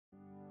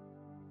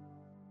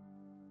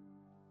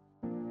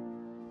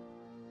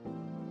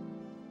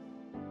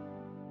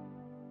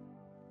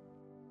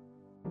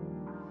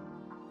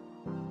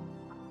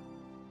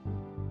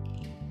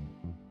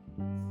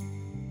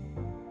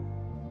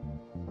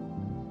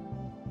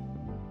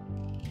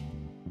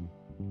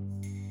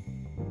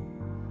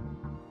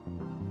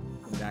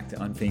back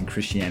to Unfeigned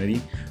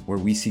Christianity, where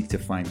we seek to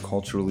find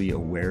culturally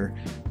aware,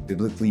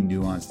 biblically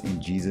nuanced,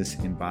 and Jesus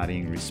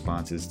embodying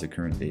responses to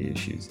current day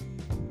issues.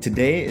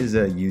 Today is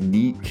a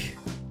unique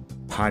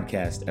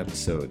podcast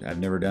episode. I've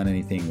never done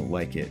anything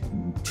like it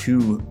in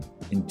two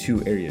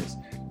areas.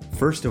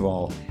 First of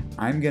all,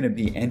 I'm going to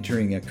be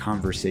entering a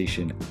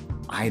conversation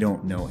I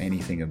don't know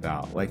anything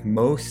about. Like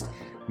most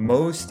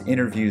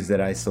interviews that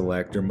I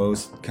select or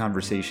most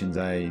conversations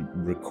I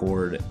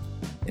record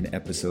an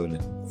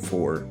episode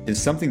for is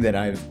something that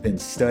I've been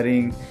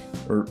studying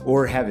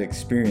or have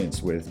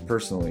experience with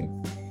personally.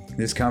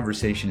 This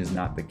conversation is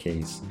not the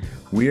case.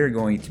 We are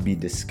going to be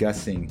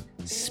discussing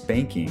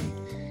spanking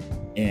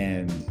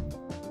and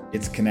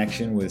its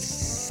connection with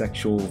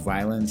sexual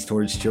violence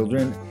towards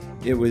children.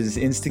 It was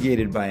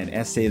instigated by an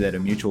essay that a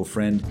mutual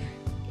friend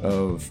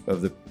of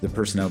the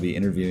person I'll be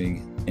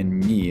interviewing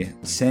and me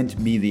sent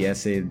me the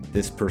essay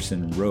this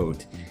person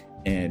wrote,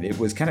 and it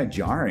was kind of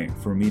jarring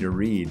for me to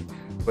read,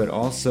 but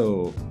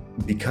also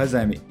because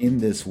I'm in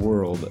this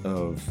world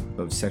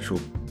of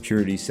sexual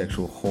purity,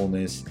 sexual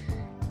wholeness,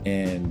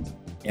 and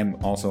am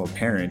also a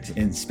parent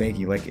in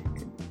spanking, like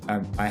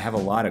I have a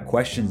lot of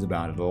questions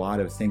about it, a lot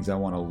of things I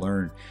want to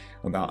learn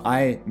about.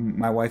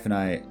 My wife and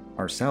I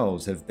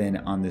ourselves have been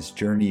on this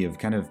journey of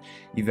kind of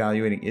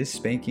evaluating, is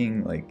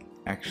spanking like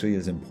actually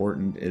as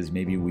important as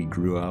maybe we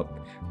grew up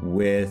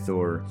with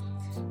or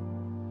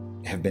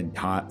have been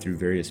taught through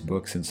various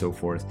books and so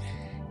forth.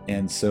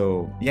 And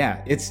so,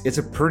 yeah, it's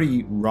a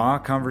pretty raw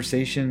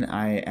conversation.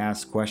 I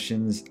ask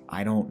questions.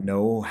 I don't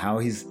know how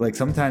he's like,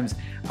 sometimes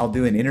I'll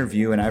do an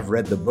interview and I've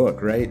read the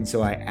book, right? And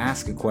so I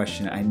ask a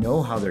question. I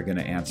know how they're going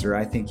to answer.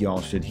 I think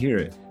y'all should hear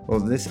it.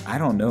 Well, I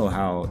don't know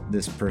how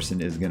this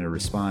person is going to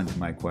respond to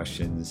my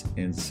questions.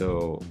 And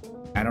so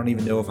I don't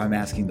even know if I'm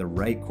asking the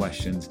right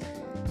questions.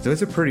 So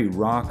it's a pretty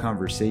raw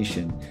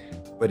conversation,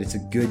 but it's a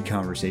good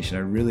conversation.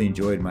 I really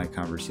enjoyed my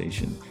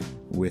conversation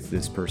with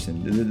this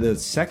person. The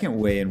second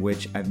way in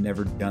which I've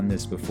never done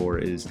this before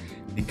is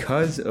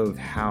because of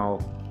how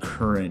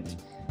current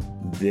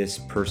this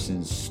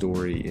person's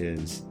story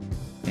is,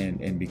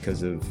 and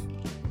because of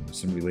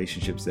some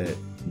relationships that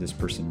this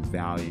person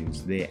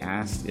values, they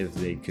asked if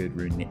they could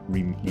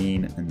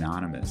remain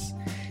anonymous.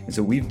 And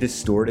so we've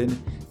distorted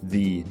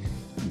the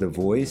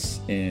voice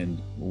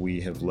and we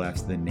have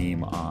left the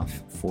name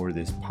off for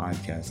this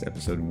podcast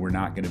episode. And we're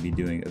not going to be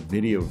doing a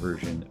video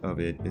version of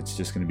it. It's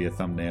just going to be a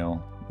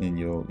thumbnail and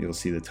you'll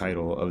see the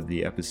title of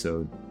the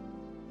episode.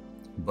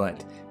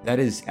 But that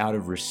is out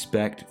of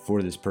respect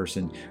for this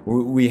person.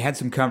 We had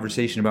some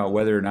conversation about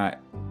whether or not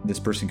this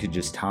person could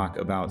just talk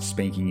about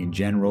spanking in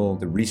general,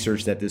 the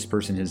research that this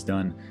person has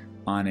done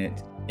on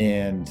it.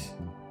 And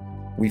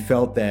we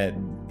felt that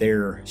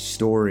their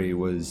story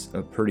was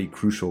a pretty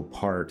crucial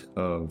part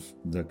of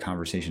the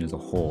conversation as a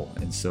whole.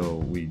 And so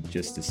we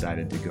just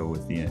decided to go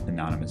with the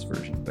anonymous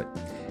version. But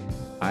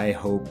I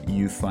hope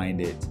you find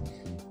it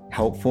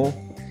helpful.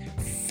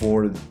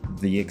 For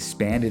the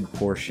expanded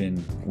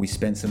portion, we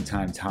spent some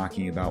time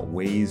talking about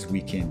ways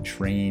we can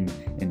train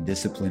and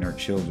discipline our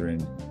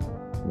children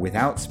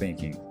without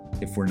spanking.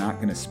 If we're not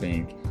going to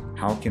spank,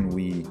 how can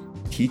we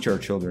teach our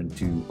children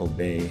to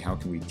obey? How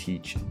can we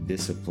teach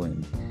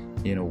discipline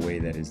in a way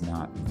that is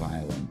not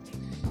violent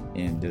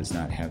and does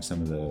not have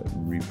some of the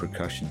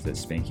repercussions that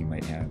spanking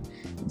might have?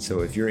 And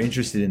so if you're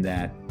interested in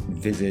that,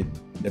 visit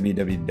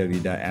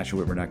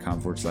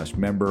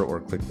www.asherwhitmer.com/member or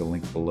click the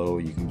link below.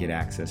 You can get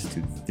access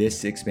to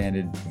this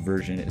expanded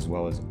version as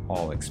well as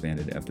all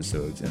expanded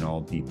episodes and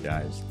all deep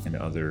dives and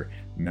other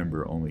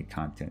member-only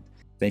content.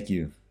 Thank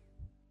you.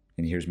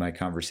 And here's my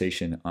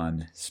conversation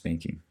on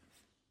spanking.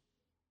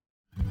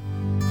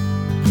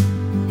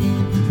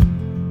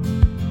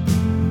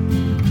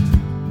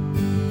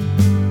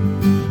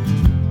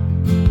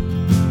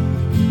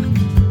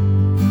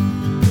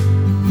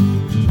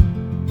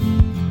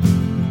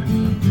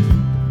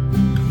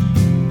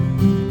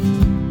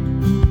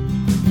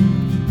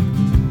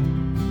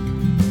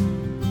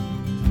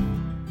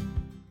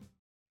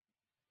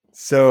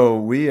 So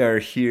we are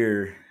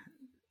here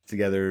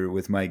together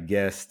with my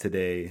guest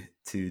today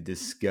to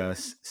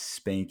discuss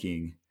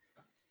spanking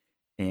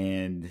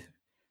and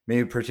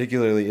maybe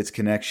particularly its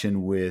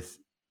connection with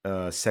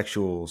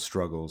sexual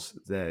struggles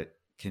that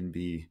can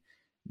be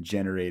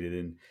generated.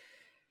 And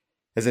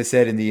as I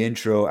said in the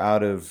intro,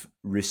 out of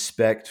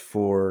respect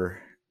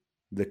for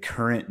the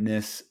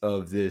currentness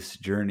of this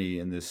journey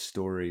and this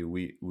story,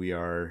 we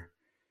are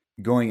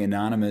going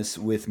anonymous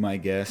with my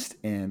guest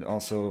and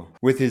also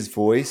with his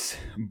voice.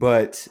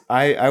 But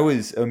I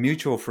was a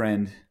mutual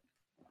friend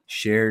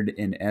shared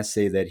an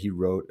essay that he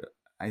wrote.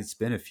 It's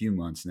been a few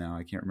months now.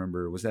 I can't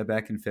remember. Was that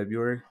back in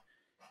February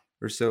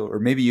or so? Or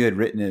maybe you had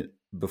written it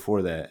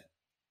before that.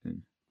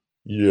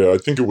 Yeah, I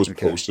think it was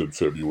posted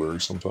February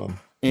sometime.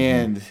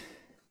 And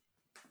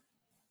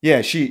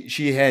yeah, she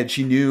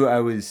knew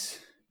I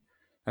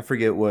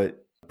forget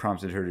what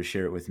prompted her to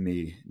share it with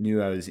me,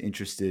 knew I was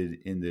interested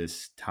in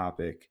this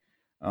topic.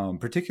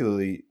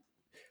 Particularly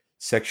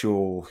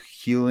sexual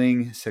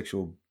healing,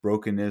 sexual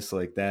brokenness,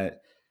 like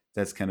that.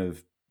 That's kind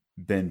of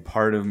been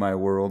part of my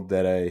world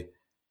that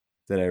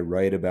that I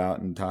write about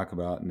and talk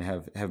about and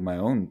have my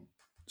own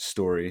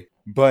story.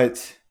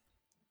 But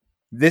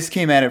this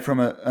came at it from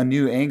a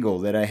new angle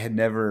that I had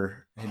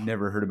never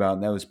heard about,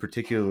 and that was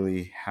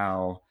particularly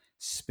how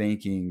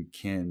spanking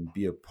can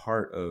be a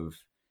part of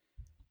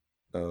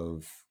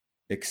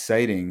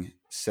exciting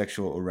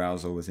sexual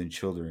arousal within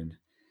children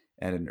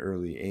at an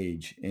early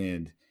age.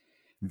 And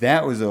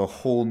that was a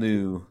whole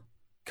new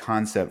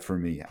concept for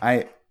me.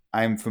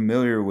 I'm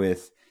familiar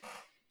with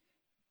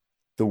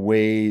the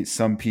way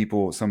some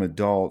people, some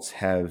adults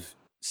have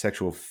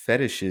sexual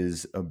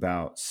fetishes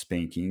about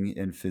spanking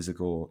and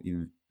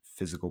even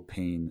physical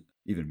pain,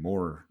 even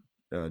more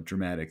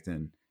dramatic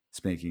than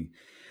spanking.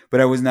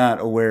 But I was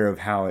not aware of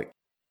how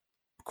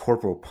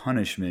corporal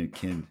punishment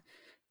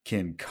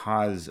can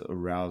cause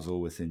arousal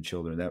within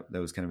children.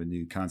 That was kind of a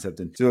new concept.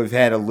 And so I've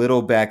had a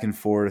little back and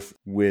forth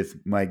with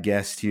my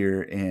guest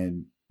here,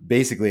 and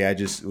basically I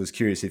just was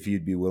curious if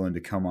you'd be willing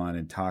to come on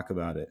and talk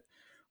about it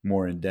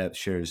more in depth,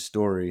 share his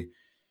story,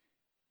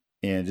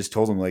 and just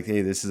told him like,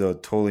 hey, this is a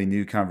totally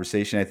new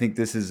conversation. I think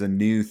this is a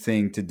new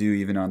thing to do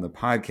even on the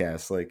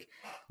podcast, like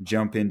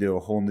jump into a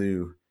whole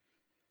new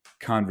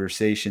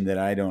conversation that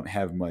I don't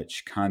have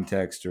much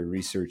context or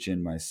research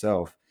in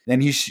myself.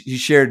 And he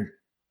shared,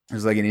 it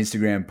was like an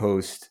Instagram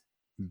post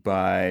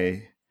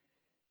by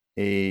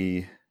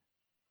a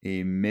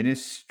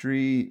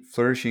ministry,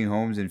 Flourishing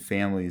Homes and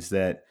Families,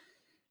 that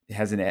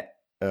has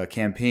a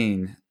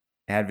campaign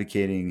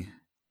advocating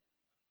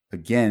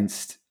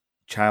against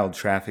child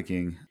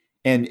trafficking.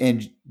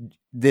 And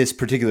this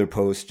particular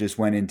post just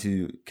went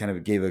into kind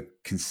of gave a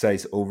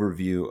concise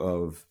overview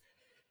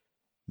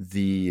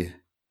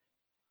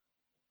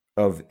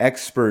of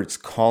experts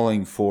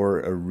calling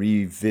for a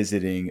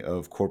revisiting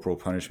of corporal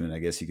punishment, I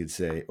guess you could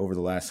say, over the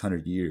last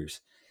 100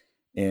 years.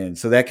 And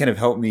so that kind of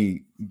helped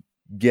me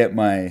get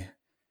a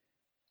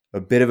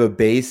bit of a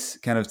base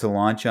kind of to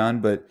launch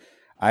on. But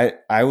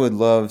I would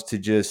love to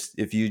just,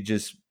 if you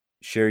just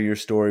share your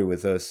story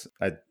with us.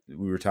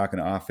 We were talking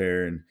off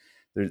air, and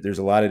there's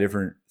a lot of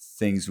different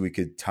things we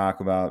could talk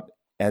about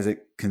as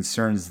it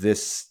concerns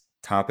this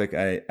topic.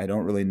 I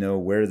don't really know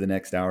where the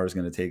next hour is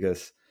going to take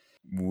us.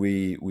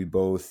 We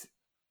both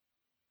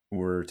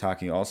were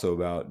talking also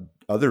about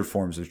other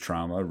forms of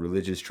trauma,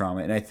 religious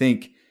trauma, and I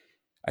think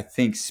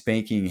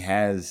spanking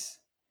it's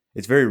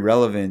very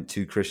relevant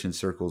to Christian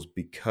circles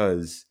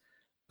because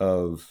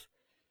of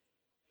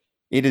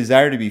a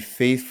desire to be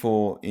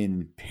faithful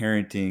in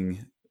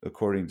parenting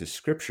according to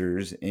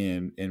scriptures,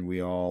 and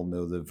we all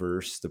know the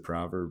verse, the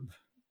proverb,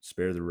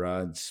 spare the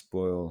rod,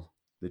 spoil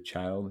the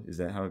child. Is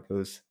that how it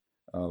goes?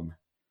 I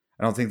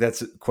don't think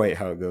that's quite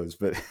how it goes,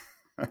 but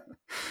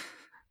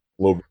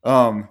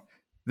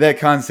that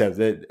concept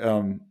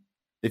that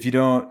if you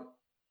don't,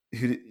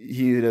 he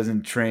who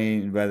doesn't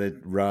train by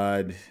the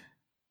rod,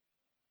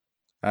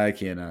 I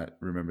cannot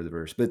remember the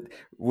verse, but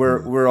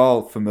we're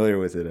all familiar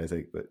with it, I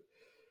think. But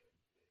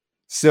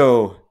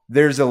so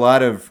there's a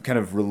lot of kind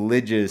of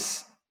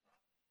religious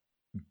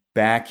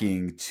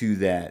backing to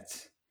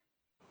that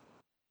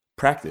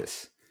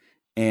practice.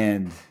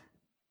 And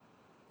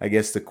I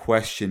guess the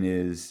question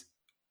is,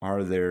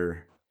 are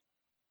there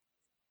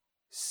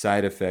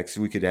side effects?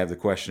 We could have the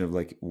question of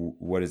like,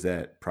 what does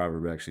that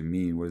proverb actually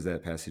mean? What does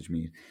that passage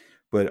mean?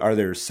 But are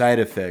there side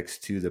effects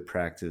to the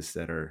practice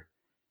that are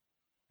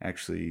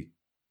actually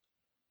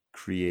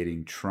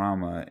creating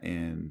trauma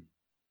and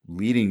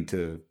leading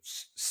to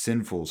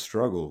sinful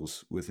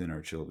struggles within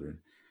our children?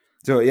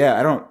 So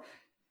yeah,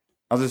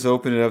 I'll just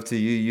open it up to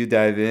you. You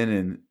dive in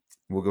and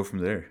we'll go from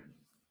there.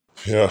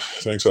 Yeah,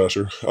 thanks,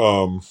 Asher.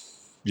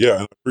 Yeah,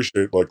 and I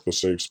appreciate like the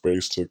safe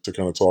space to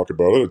kind of talk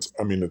about it.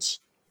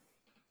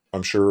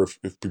 I'm sure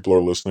if people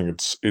are listening,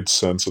 it's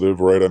sensitive,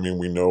 right? I mean,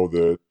 we know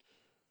that,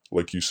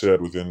 like you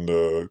said,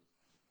 within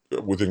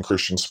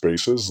Christian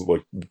spaces,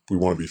 like we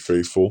want to be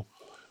faithful,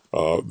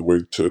 the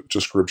way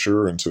to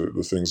scripture and to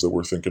the things that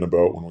we're thinking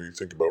about when we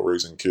think about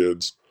raising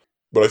kids.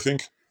 But I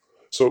think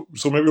so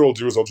maybe what I'll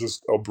do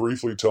is I'll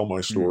briefly tell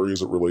my story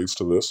as it relates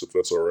to this, if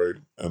that's all right,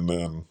 and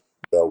then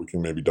yeah, we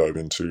can maybe dive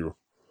into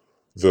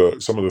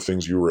some of the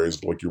things you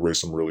raised. Like you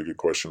raised some really good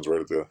questions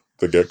right at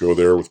the get go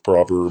there with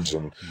Proverbs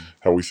and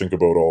how we think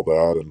about all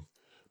that. And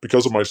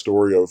because of my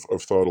story,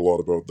 I've thought a lot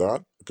about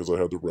that because I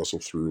had to wrestle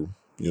through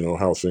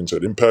how things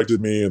had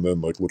impacted me, and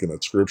then like looking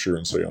at scripture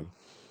and saying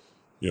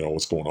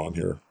what's going on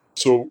here.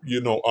 So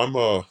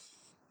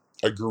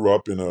I grew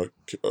up in a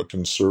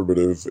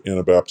conservative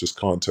Anabaptist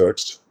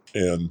context,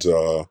 and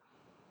I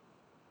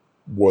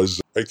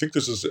think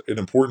this is an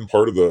important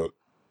part of the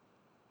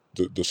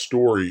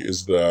story,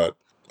 is that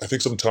I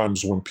think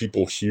sometimes when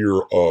people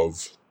hear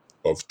of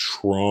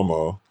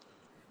trauma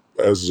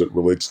as it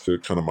relates to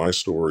kind of my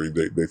story,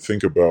 they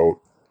think about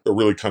a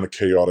really kind of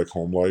chaotic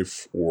home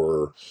life,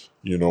 or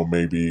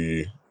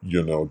maybe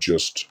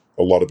just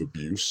a lot of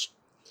abuse,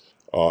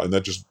 and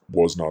that just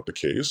was not the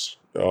case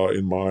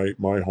in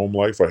my home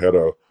life. I had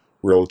a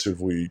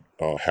relatively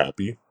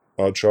happy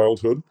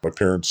childhood. My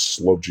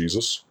parents loved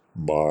Jesus.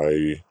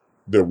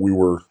 That we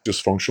were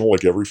dysfunctional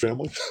like every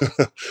family.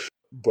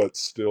 but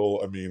still,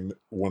 I mean,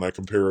 when I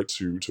compare it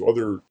to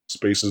other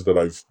spaces that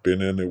I've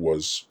been in, it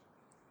was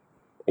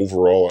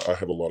overall I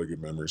have a lot of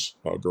good memories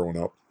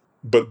growing up.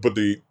 But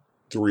the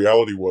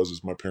reality was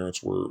is my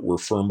parents were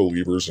firm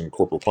believers in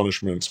corporal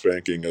punishment,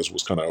 spanking, as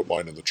was kind of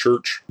outlined in the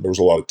church. There was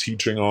a lot of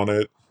teaching on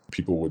it.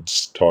 People would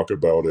talk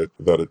about it,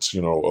 that it's,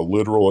 you know, a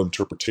literal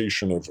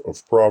interpretation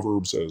of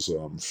Proverbs as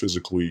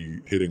physically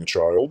hitting a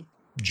child,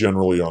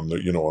 generally on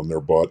the, you know, on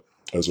their butt,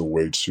 as a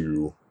way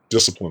to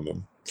discipline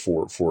them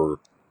for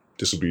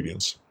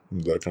disobedience,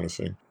 that kind of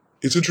thing.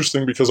 It's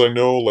interesting because I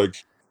know,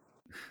 like,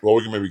 well,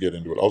 we can maybe get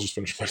into it. I'll just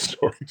finish my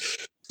story.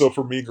 So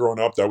for me growing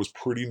up, that was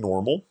pretty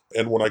normal.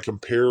 And when I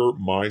compare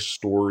my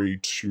story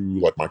to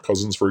like my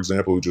cousins, for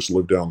example, who just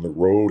lived down the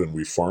road and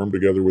we farmed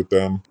together with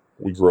them,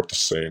 we grew up the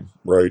same,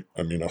 right?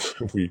 I mean,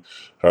 we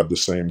had the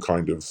same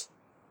kind of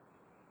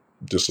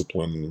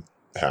discipline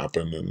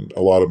happen. And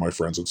a lot of my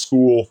friends at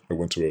school, I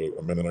went to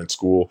a Mennonite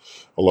school,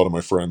 a lot of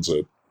my friends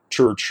at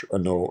church, I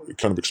know,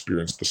 kind of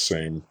experienced the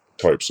same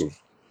types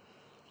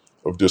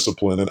of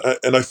discipline.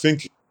 And I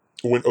think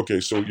when, okay,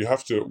 so you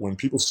have to, when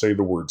people say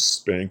the word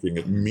spanking,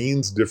 it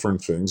means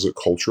different things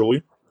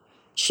culturally.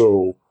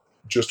 So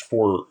just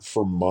for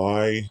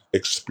my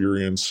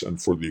experience and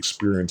for the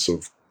experience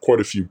of quite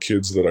a few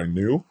kids that I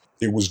knew,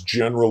 it was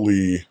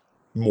generally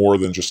more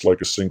than just like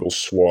a single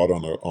swat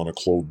on a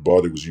clove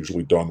butt. It was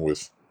usually done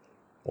with,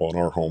 well, in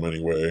our home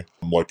anyway,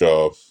 like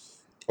a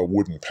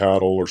wooden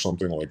paddle or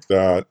something like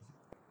that.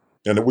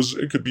 And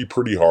it could be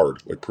pretty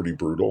hard, like pretty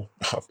brutal,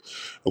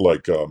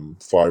 like 5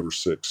 or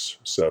 6,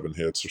 7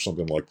 hits or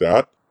something like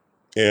that.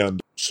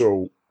 And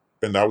so,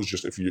 and that was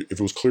just, if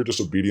it was clear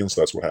disobedience,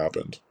 that's what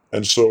happened.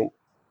 And so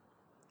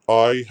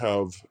I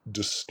have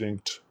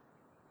distinct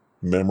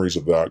memories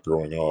of that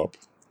growing up.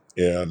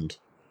 And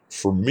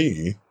for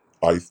me,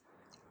 I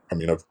I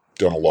mean, I've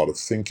done a lot of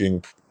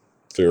thinking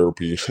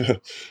therapy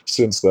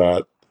since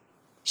that.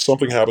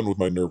 Something happened with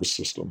my nervous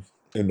system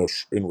in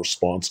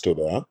response to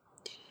that,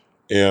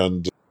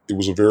 and it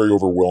was a very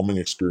overwhelming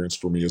experience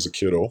for me as a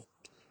kiddo.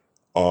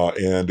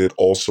 And it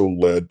also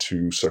led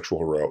to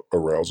sexual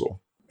arousal.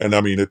 And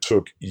I mean, it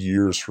took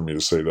years for me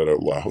to say that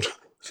out loud,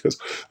 because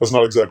that's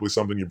not exactly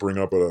something you bring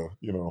up at a,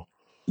 you know,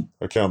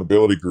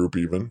 accountability group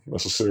even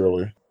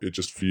necessarily. It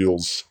just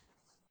feels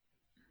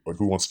like,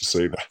 who wants to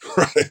say that,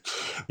 right?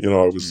 You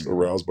know, I was Mm-hmm.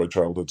 aroused by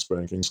childhood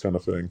spankings, kind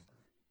of thing.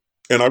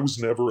 And I was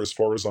never, as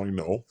far as I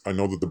know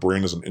that the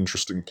brain is an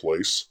interesting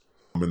place,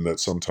 and that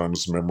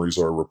sometimes memories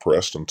are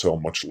repressed until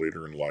much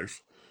later in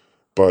life.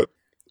 But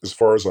as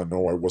far as I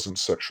know, I wasn't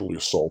sexually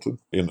assaulted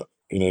in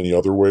any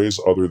other ways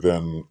other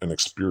than an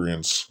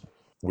experience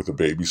with a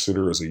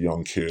babysitter as a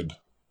young kid,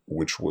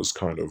 which was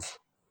kind of,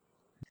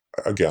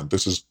 again,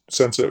 this is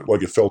sensitive,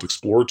 like it felt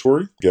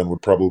exploratory. Again,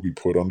 would probably be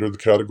put under the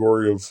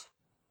category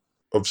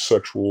of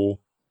sexual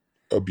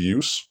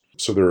abuse.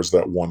 So there is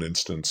that one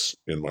instance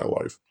in my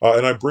life.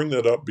 And I bring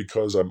that up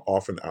because I'm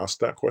often asked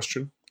that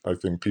question. I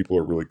think people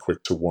are really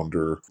quick to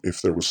wonder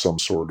if there was some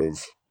sort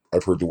of,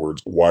 I've heard the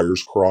words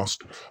wires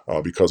crossed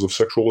because of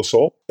sexual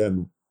assault.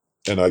 And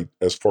I,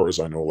 as far as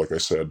I know, like I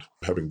said,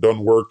 having done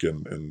work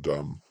and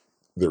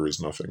there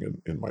is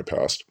nothing in my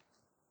past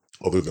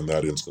other than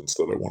that instance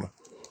that I want to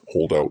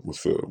hold out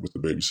with the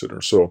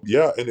babysitter. So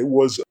yeah, and it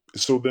was,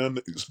 so then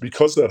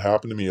because that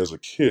happened to me as a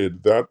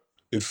kid, that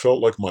it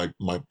felt like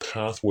my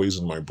pathways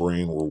in my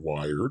brain were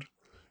wired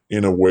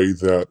in a way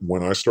that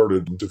when I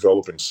started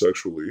developing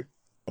sexually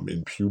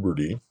in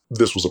puberty,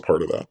 this was a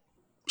part of that.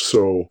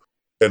 So,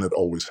 and it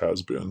always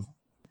has been.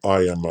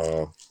 I am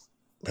a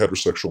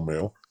heterosexual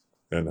male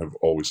and have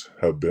always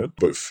have been,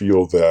 but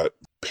feel that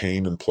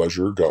pain and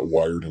pleasure got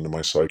wired into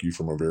my psyche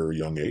from a very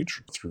young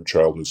age through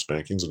childhood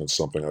spankings, and it's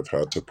something I've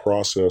had to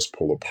process,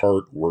 pull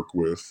apart, work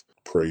with,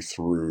 pray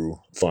through,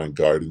 find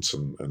guidance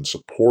and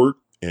support.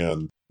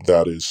 And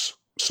that is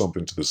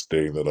something to this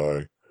day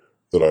that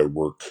I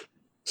work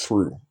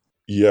through.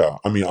 Yeah,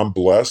 I mean, I'm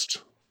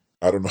blessed.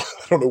 I don't know.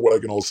 I don't know what I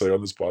can all say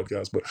on this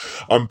podcast, but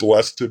I'm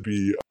blessed to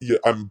be. Yeah,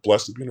 I'm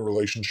blessed to be in a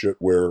relationship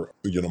where,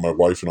 you know, my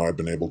wife and I have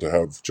been able to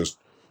have just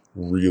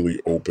really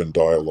open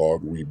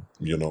dialogue. We,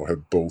 you know,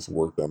 have both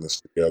worked on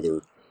this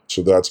together,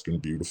 so that's been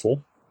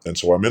beautiful. And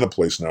so I'm in a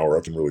place now where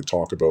I can really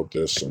talk about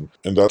this, and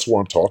that's why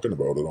I'm talking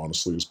about it.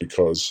 Honestly, is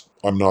because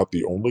I'm not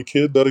the only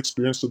kid that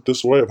experienced it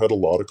this way. I've had a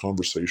lot of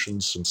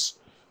conversations since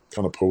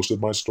kind of posted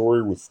my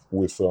story with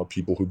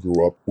people who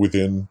grew up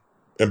within,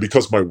 and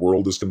because my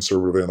world is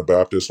conservative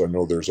Anabaptist, I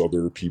know there's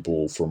other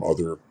people from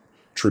other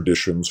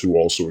traditions who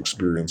also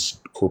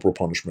experience corporal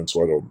punishment.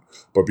 So I don't,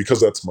 but because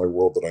that's my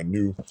world that I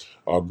knew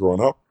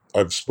growing up,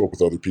 I've spoke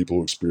with other people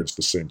who experienced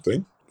the same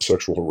thing,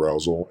 sexual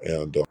arousal,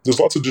 and there's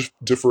lots of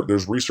different.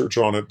 There's research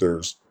on it.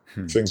 There's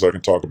things I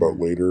can talk about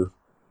later,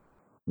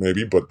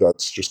 maybe, but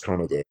that's just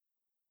kind of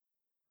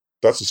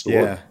that's the story.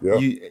 Yeah,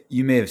 Yeah.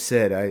 you may have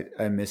said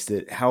I missed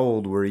it. How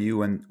old were you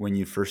when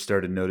you first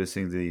started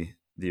noticing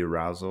the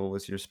arousal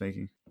with your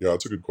spanking? Yeah,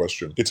 that's a good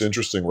question. It's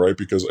interesting, right?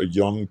 Because a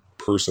young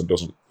person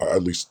doesn't,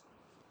 at least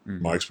my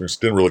Mm-hmm. experience,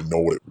 didn't really know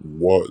what it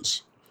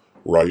was,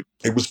 right?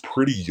 It was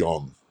pretty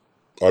young.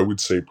 I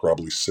would say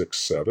probably 6,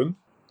 7.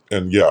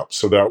 And yeah,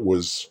 so that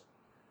was,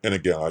 and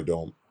again, I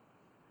don't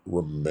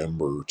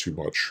remember too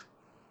much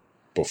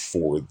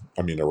before.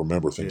 I mean, I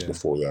remember things Yeah.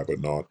 before that, but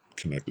not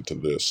connected to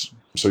this.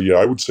 So yeah,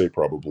 I would say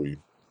probably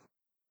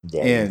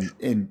that age.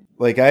 And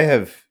like I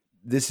have,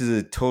 this is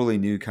a totally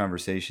new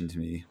conversation to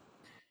me.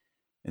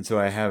 And so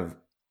I have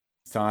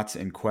thoughts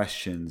and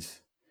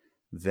questions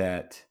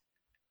that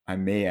I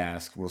may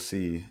ask, we'll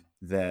see,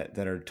 that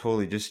are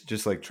totally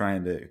just like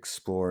trying to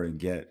explore and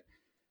get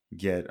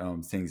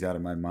things out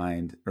of my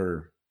mind,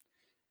 or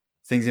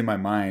things in my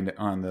mind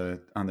on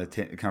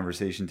the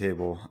conversation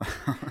table.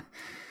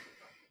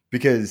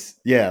 Because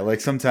yeah,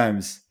 like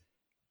sometimes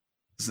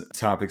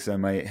topics I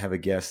might have a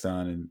guest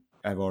on and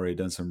I've already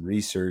done some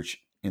research,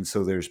 and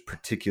so there's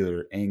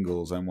particular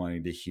angles I'm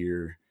wanting to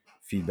hear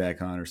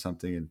feedback on or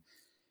something,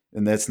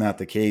 and that's not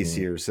the case Mm,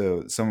 here.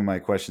 So some of my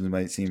questions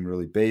might seem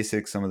really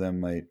basic, some of them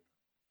might,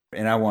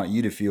 and I want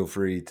you to feel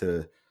free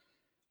to,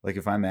 like,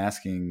 if I'm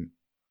asking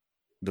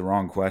the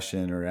wrong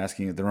question or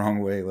asking it the wrong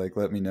way, like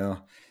let me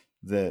know.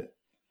 That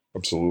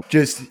absolutely.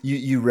 just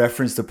you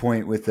referenced the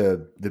point with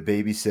the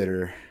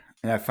babysitter,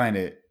 and I find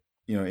it,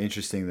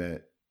 interesting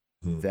that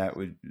Mm,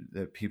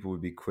 that people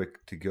would be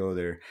quick to go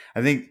there.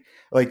 I think,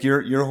 like,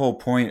 your whole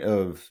point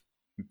of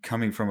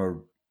coming from a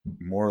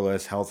more or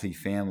less healthy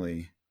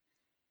family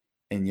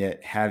and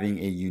yet having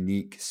a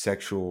unique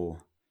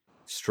sexual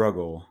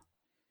struggle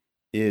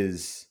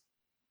is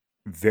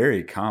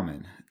very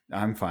common.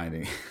 I'm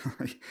finding,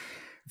 like,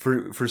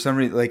 for some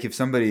reason, like if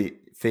somebody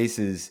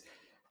faces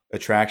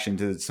attraction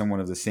to someone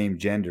of the same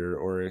gender,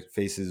 or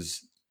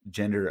faces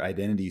gender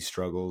identity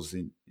struggles,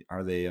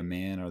 are they a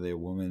man, are they a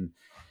woman,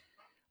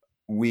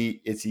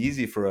 it's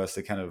easy for us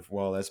to kind of,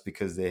 well, that's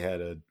because they had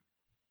a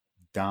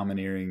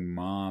domineering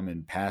mom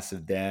and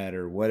passive dad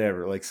or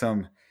whatever, like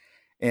some.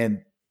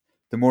 And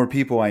the more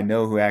people I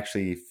know who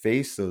actually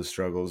face those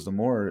struggles, the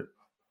more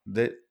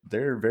that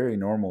they're very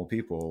normal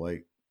people.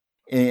 Like,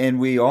 and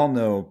we all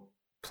know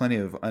plenty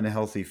of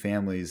unhealthy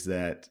families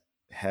that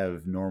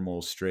have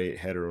normal straight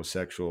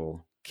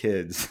heterosexual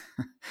kids.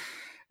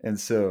 And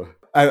so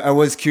I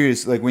was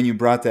curious, like when you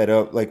brought that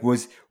up, like,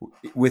 was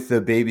with the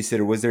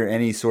babysitter, was there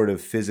any sort of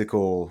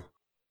physical,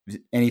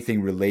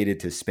 anything related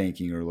to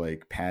spanking or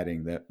like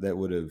patting that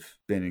would have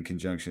been in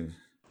conjunction?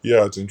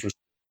 yeah, it's interesting.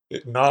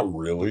 Not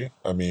really.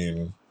 I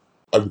mean,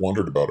 I've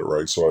wondered about it,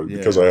 right? So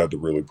because I Yeah. had to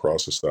really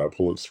process that,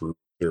 pull it through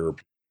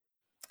therapy.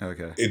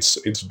 Okay.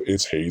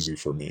 It's hazy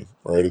for me,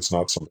 right? It's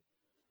not something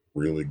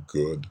really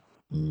good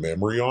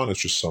memory on. It's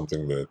just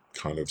something that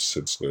kind of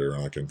sits there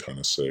and I can kind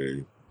of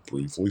say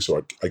briefly.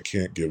 So I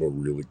can't give a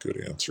really good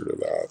answer to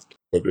that,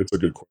 but it's a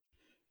good question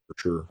for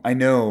sure. I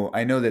know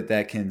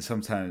that can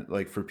sometimes,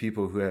 like for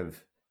people who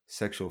have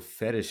sexual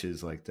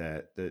fetishes like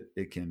that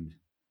it can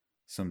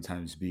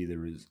sometimes be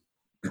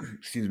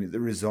excuse me, the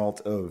result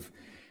of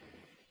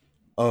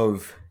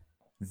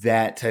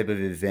that type of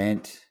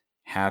event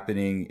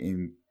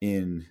happening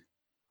in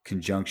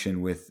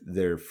conjunction with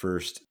their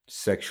first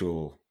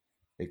sexual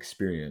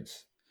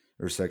experience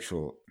or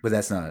sexual, but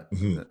that's not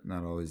Mhm.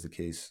 not always the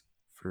case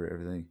for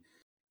everything.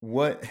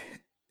 What,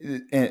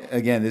 and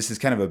again, this is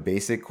kind of a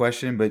basic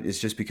question, but it's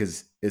just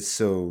because it's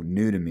so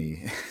new to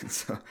me.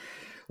 So,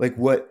 like,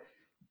 what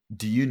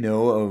do you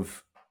know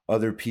of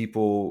other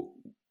people,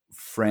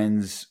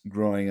 friends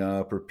growing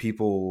up, or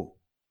people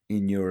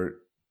in your,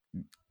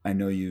 I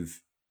know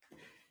you've,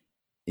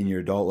 in your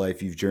adult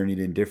life, you've journeyed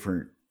in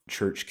different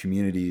church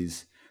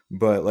communities,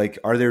 but like,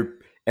 are there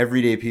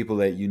everyday people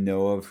that you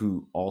know of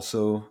who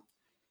also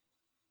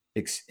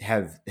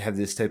have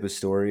this type of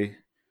story?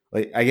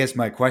 Like, I guess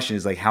my question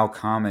is, like, how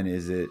common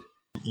is it?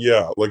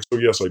 Yeah, like so.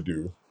 Yes, I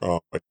do. I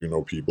do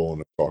know people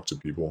and I've talked to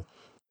people.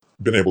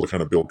 Been able to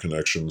kind of build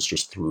connections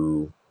just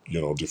through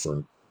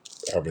different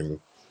having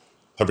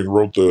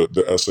wrote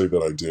the essay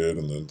that I did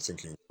and then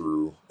thinking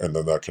through, and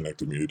then that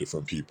connected me to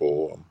different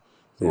people.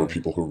 There were Yeah.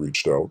 people who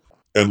reached out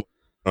and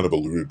kind of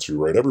alluded to,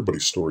 right?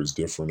 Everybody's story is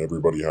different.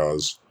 Everybody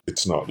has,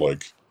 it's not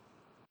like,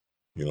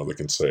 they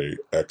can say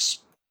X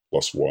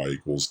plus Y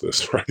equals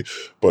this, right?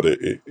 But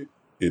it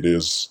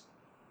is,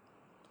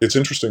 it's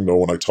interesting though,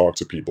 when I talk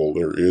to people,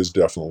 there is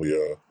definitely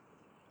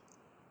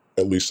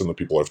at least in the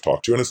people I've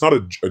talked to, and it's not a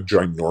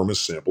ginormous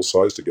sample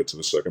size to get to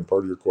the second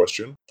part of your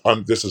question.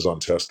 This is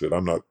untested.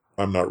 I'm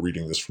not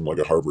reading this from like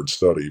a Harvard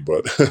study,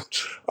 but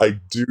I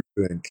do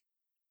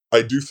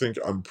think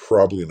I'm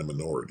probably in a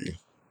minority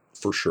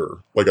for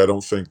sure. Like I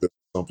don't think that's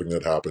something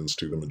that happens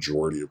to the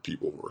majority of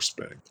people who are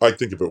spanked. I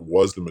think if it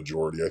was the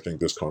majority, I think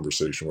this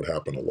conversation would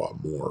happen a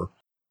lot more.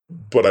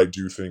 But I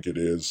do think it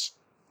is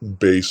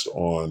based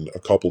on a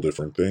couple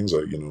different things.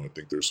 I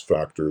think there's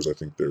factors. I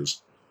think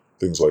there's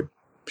things like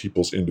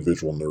people's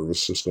individual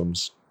nervous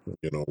systems.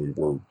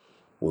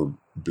 We're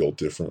built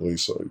differently,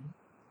 so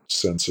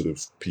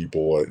sensitive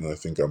people, and I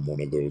think I'm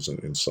one of those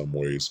in some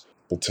ways,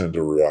 will tend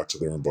to react to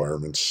their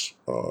environments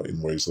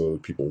in ways that other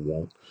people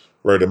won't.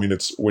 Right? I mean,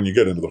 it's when you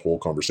get into the whole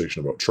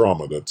conversation about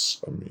trauma.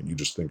 I mean, you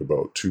just think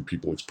about two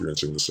people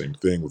experiencing the same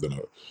thing within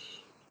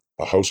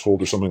a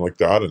household or something like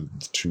that, and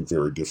two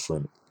very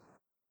different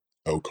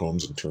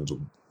outcomes in terms of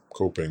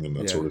coping and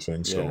that Yeah, sort of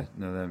thing. yeah, So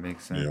no, that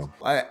makes sense.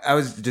 yeah. I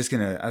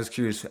was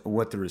curious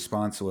what the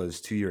response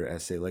was to your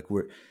essay. Like,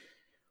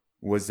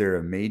 was there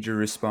a major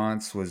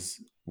response?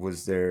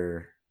 Was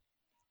there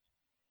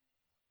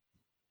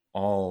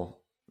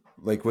all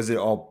was it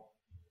all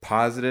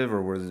positive,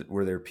 or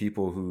were there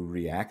people who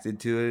reacted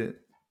to it?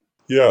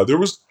 Yeah, there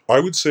was. I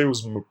would say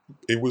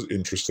it was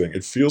interesting.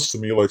 It feels to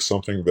me like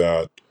something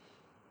that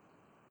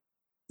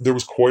there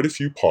was quite a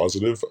few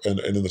positive, and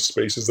in the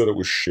spaces that it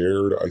was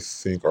shared, I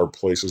think are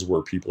places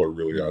where people are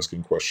really Hmm.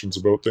 asking questions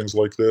about things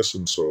like this.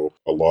 And so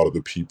a lot of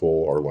the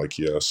people are like,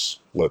 yes,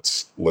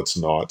 let's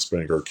not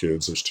spank our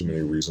kids. There's too many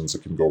Hmm. reasons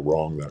it can go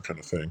wrong, that kind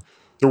of thing.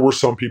 There were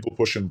some people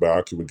pushing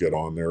back who would get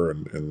on there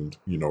and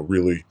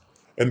really,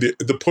 and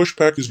the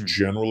pushback is Hmm.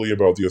 generally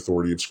about the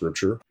authority of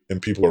scripture,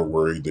 and people are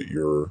worried that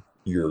you're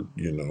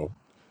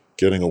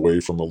getting away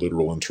from a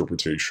literal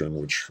interpretation,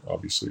 which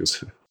obviously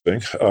is a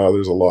thing.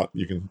 There's a lot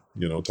you can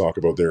talk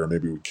about there.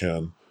 Maybe we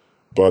can,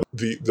 but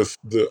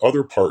the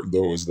other part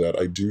though is that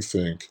I do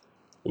think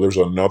there's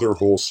another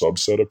whole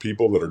subset of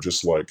people that are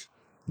just like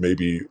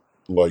maybe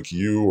like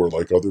you or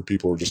like other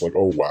people are just like,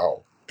 oh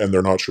wow, and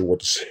they're not sure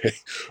what to say,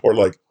 or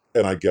like.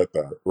 And I get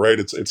that, right?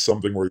 It's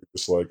something where you're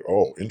just like,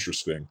 oh,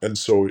 interesting. And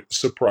so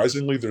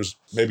surprisingly, there's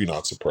maybe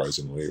not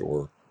surprisingly,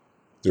 or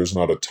there's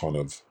not a ton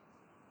of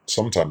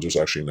sometimes there's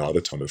actually not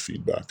a ton of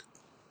feedback,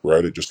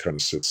 right? It just kind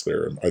of sits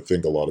there. And I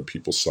think a lot of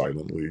people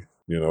silently,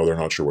 they're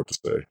not sure what to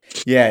say.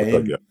 Yeah, But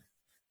I get,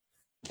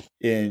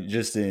 in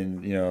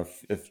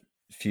a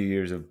few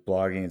years of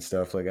blogging and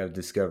stuff, like I've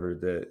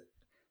discovered that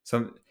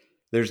some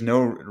there's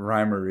no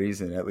rhyme or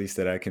reason, at least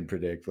that I can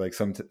predict. Like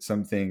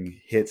something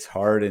hits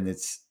hard and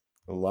it's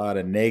a lot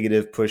of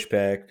negative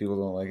pushback, people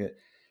don't like it.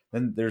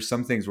 Then there's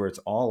some things where it's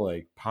all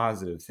like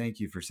positive, thank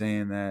you for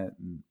saying that,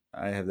 and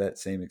I have that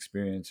same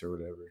experience or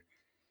whatever.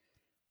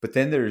 But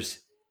then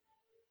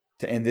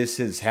and this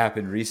has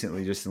happened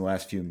recently, just in the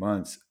last few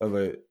months, of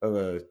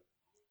a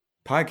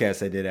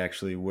podcast I did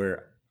actually,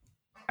 where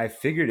I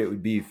figured it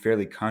would be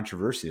fairly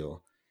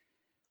controversial,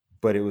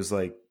 but it was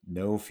like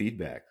no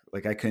feedback.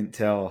 Like I couldn't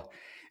tell,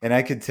 and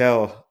I could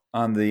tell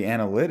on the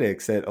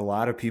analytics that a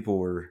lot of people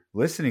were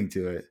listening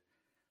to it,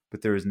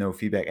 but there was no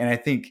feedback. And I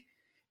think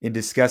in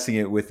discussing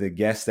it with the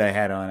guest I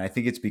had on, I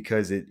think it's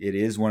because it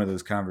is one of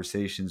those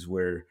conversations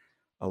where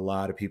a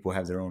lot of people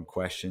have their own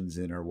questions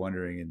and are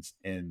wondering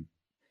and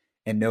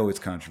know it's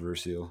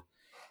controversial.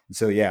 And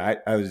so yeah,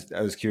 I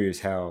was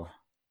curious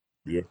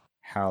yeah,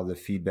 how the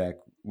feedback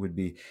would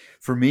be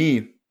for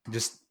me.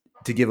 Just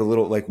to give a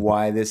little like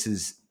why this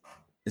is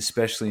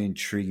especially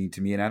intriguing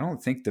to me, and I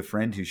don't think the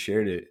friend who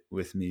shared it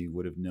with me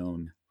would have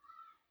known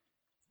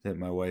that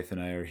my wife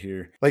and I are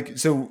here. Like,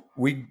 so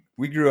we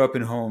grew up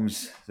in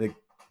homes that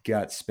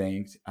got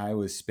spanked. I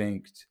was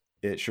spanked.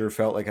 It sure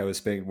felt like I was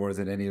spanked more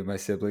than any of my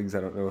siblings.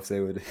 I don't know if they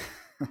would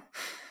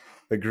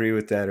agree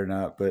with that or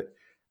not, but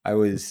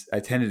I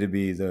tended to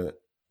be the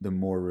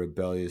more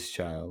rebellious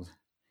child.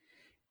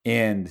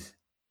 And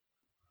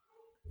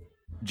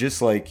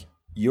just like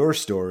your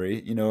story,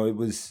 it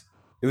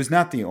was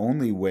not the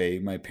only way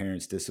my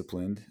parents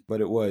disciplined,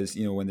 but it was,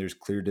 when there's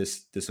clear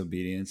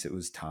disobedience, it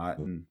was taught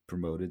and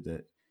promoted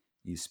that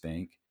you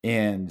spank.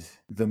 And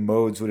the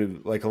modes would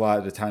have, like, a lot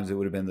of the times it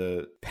would have been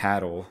the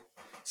paddle.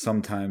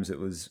 Sometimes it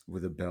was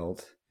with a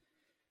belt.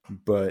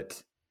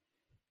 But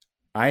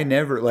I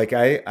never, like,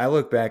 I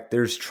look back,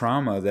 there's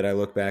trauma that I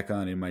look back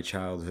on in my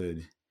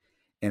childhood,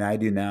 and I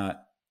do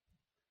not,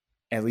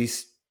 at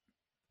least,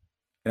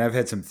 and I've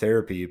had some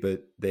therapy,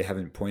 but they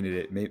haven't pointed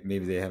it.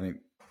 Maybe they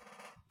haven't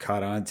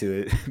caught on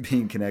to it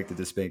being connected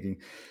to spanking.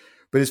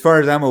 But as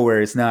far as I'm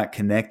aware, it's not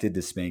connected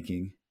to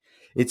spanking.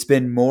 It's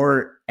been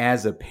more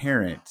as a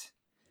parent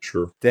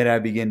sure. that I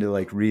begin to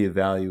like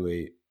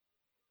reevaluate,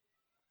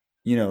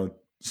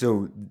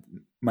 so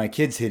my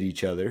kids hit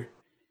each other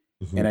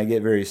Hmm. and I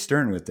get very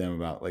stern with them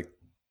about like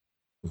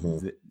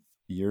Hmm.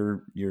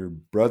 your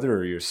brother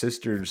or your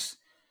sister's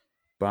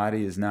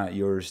body is not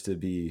yours to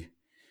be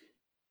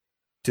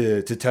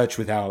to touch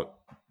without,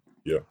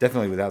 Yeah,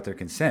 definitely without their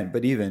consent.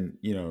 But even,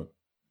 you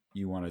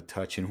want to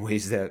touch in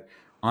ways that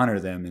honor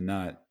them and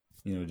not,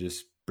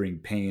 just bring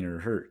pain or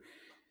hurt.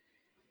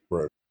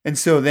 right. And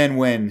so then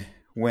when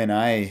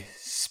I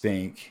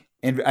spank,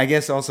 and I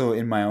guess also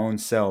in my own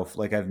self,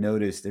 like I've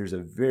noticed there's a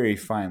very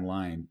fine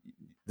line.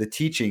 The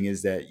teaching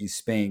is that you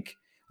spank,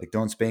 like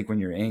don't spank when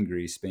you're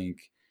angry,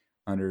 spank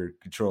under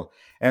control.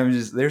 And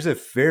there's a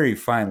very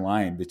fine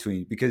line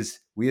between, because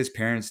we as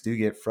parents do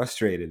get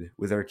frustrated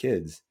with our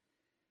kids.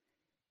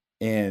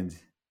 And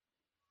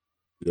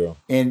Yeah,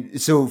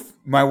 so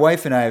my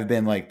wife and I have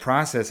been like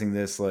processing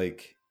this,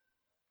 like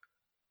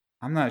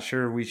I'm not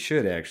sure we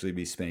should actually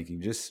be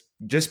spanking,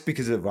 just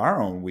because of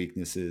our own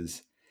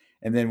weaknesses.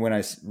 And then when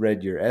I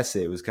read your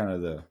essay, it was kind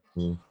of the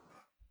mm,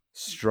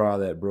 straw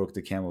that broke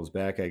the camel's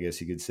back, I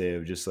guess you could say,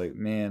 of just like,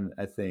 man,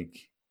 I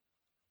think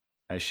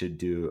I should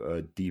do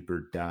a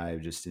deeper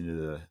dive just into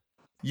the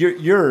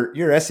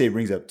your essay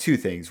brings up two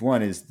things.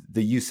 One is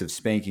the use of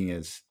spanking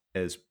as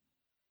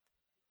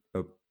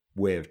a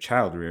way of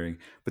child rearing,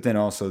 but then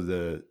also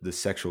the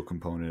sexual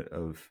component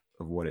of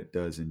what it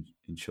does in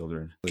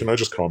children. Can I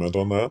just comment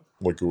on that?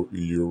 Like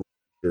you,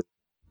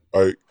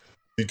 I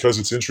because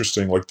it's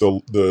interesting, like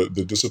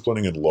the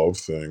disciplining and love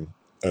thing,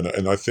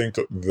 and I think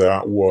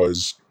that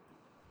was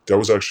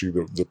actually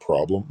the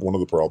problem. One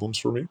of the problems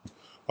for me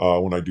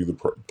when I do the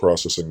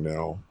processing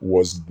now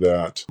was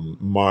that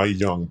my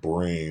young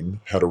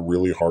brain had a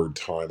really hard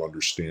time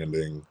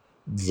understanding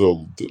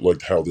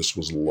like how this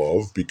was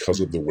love because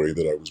of the way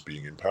that I was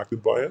being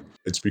impacted by it.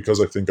 It's because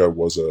I think I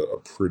was a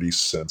pretty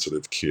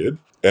sensitive kid.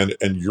 And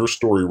your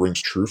story rings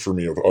true for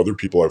me of other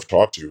people I've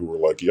talked to who were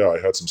like, yeah, I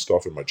had some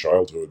stuff in my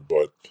childhood,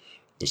 but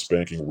the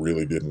spanking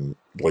really didn't,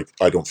 like,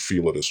 I don't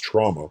feel it as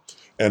trauma.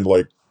 And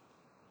like,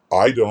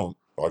 I don't,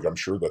 like, I'm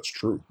sure that's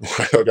true.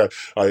 Like,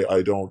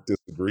 I don't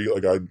disagree.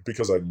 Like,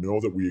 because I know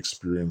that we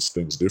experience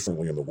things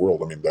differently in the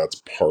world. I mean,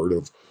 that's part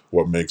of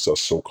what makes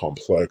us so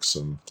complex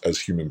and as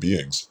human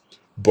beings.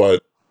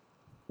 But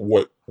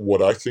what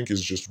I think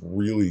is just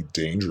really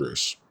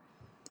dangerous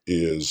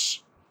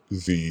is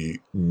the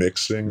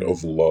mixing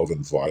of love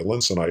and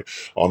violence. And I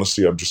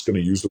honestly, I'm just going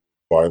to use the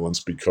word violence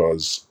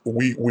because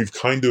we've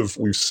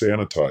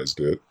sanitized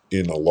it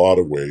in a lot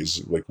of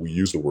ways. Like we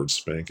use the word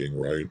spanking,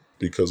 right?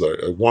 Because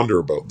I wonder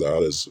about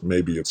that as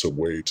maybe it's a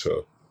way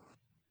to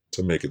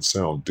make it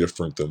sound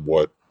different than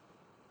what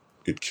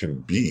it can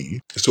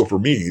be. So for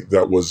me,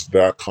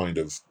 that kind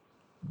of,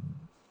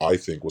 I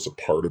think, was a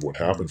part of what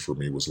happened for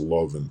me was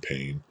love and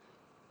pain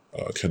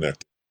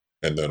connected,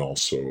 and then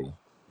also,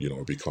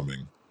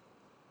 becoming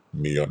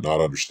me not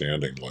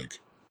understanding like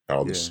Yeah.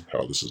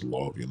 how this is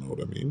love, you know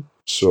what I mean?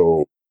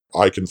 So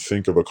I can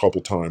think of a couple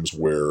times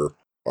where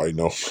I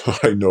know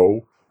I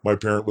know my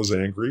parent was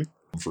angry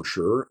for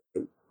sure,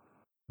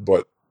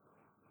 but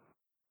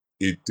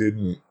it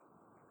didn't,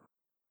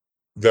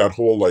 that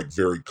whole like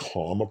very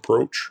calm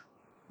approach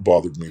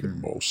bothered me the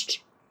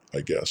most, I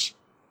guess,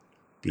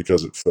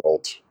 because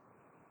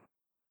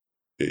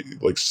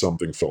like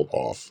something felt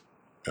off.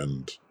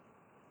 And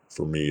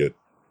for me,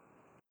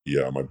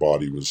 yeah, my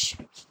body was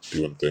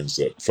doing things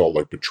that felt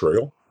like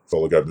betrayal.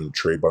 Felt like I've been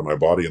betrayed by my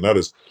body, and that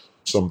is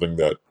something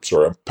that.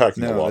 Sorry, I'm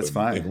packing a No, lot that's in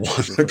fine.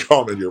 one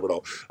comment here,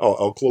 but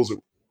I'll close it.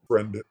 A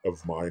friend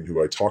of mine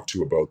who I talked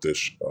to about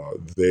this,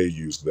 they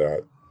used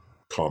that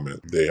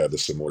comment. They had a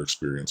similar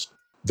experience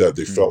that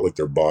they felt like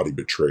their body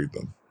betrayed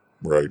them,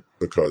 right?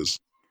 Because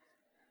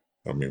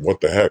I mean,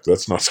 what the heck?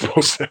 That's not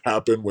supposed to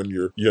happen when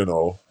you're,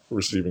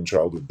 receiving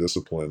childhood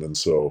discipline.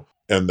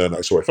 And then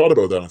I thought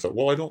about that and I thought,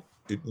 well,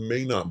 it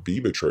may not be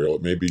betrayal.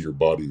 It may be your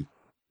body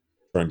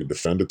trying to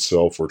defend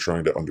itself or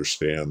trying to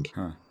understand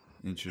how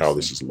this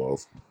Interesting. is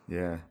love.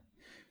 Yeah.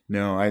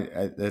 No, I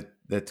that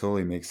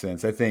totally makes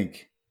sense. I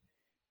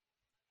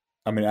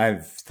mean,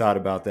 I've thought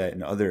about that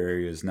in other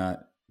areas,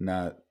 not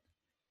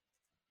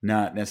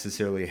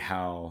necessarily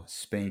how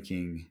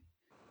spanking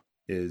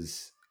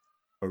is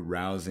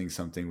arousing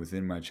something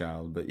within my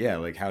child, but yeah,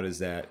 like how does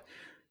that,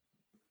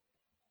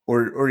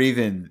 or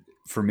even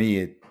for me,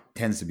 it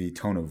tends to be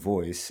tone of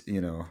voice.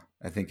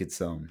 I think it's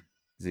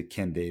is it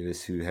Ken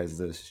Davis who has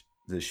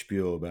the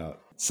spiel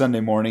about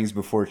Sunday mornings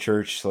before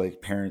church,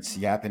 like parents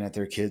yapping at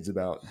their kids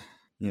about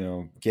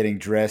getting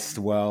dressed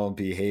well,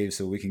 behave,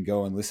 so we can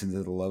go and listen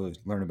to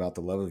learn about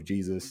the love of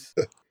Jesus,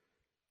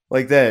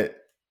 like that.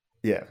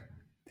 Yeah,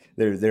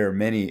 there are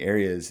many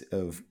areas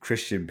of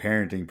Christian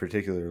parenting,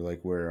 particular, like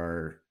where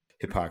our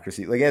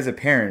hypocrisy, like as a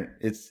parent,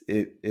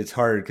 it's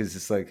hard because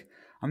it's like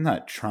I'm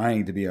not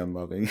trying to be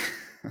unloving.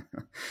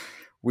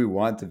 We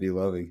want to be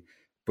loving,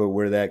 but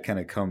where that kind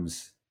of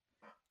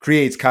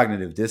creates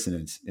cognitive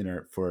dissonance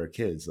for our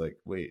kids. Like,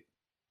 wait,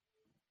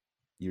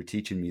 you're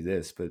teaching me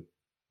this, but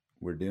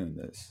we're doing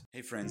this.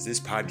 Hey friends,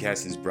 this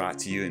podcast is brought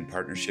to you in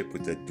partnership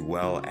with the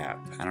Dwell app.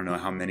 I don't know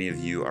how many of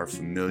you are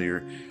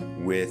familiar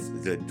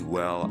with the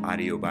Dwell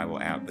audio Bible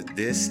app, but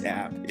this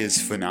app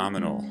is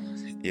phenomenal.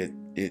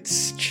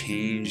 It's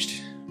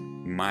changed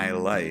my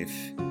life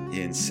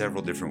in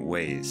several different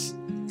ways.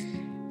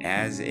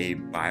 As a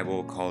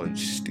Bible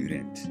college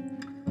student,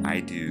 I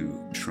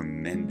do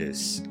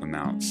tremendous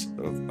amounts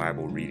of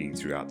Bible reading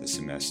throughout the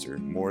semester,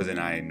 more than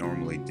I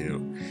normally do.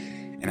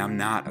 And I'm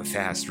not a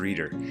fast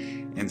reader.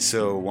 And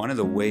so one of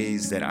the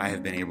ways that I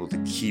have been able to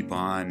keep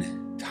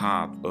on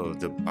top of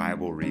the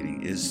Bible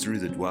reading is through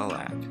the Dwell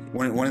app.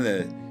 One of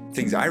the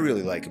things I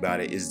really like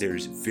about it is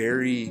there's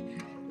very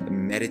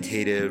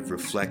meditative,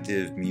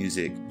 reflective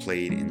music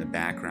played in the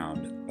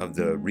background of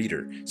the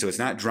reader. So it's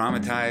not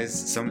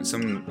dramatized.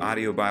 Some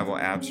audio Bible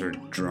apps are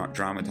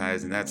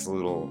dramatized, and that's a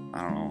little,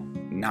 I don't know,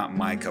 not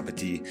my cup of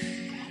tea.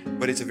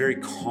 But it's a very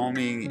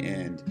calming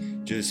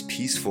and just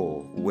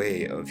peaceful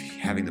way of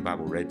having the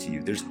Bible read to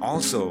you. There's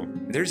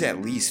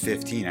at least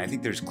 15, I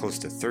think there's close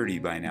to 30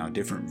 by now,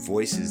 different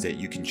voices that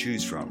you can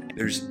choose from.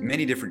 There's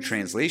many different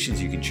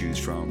translations you can choose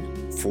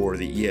from. For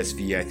the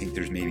ESV, I think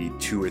there's maybe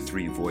 2 or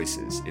 3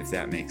 voices, if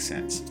that makes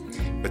sense.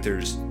 But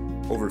there's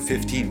over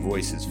 15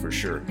 voices for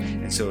sure.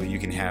 And so you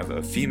can have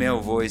a female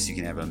voice, you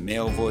can have a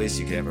male voice,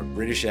 you can have a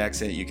British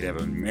accent, you can have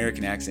an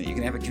American accent, you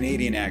can have a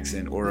Canadian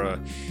accent, or a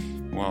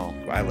Well,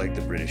 I like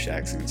the British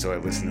accent, so I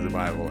listen to the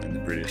Bible in the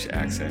British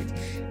accent,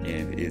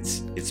 and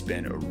it's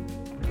been a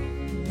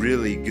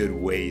really good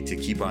way to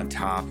keep on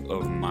top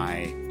of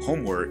my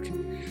homework.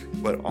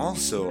 But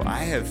also, I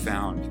have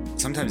found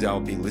sometimes I'll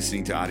be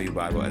listening to audio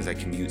Bible as I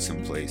commute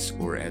someplace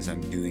or as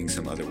I'm doing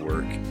some other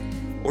work,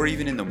 or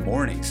even in the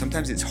morning.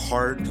 Sometimes it's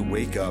hard to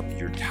wake up,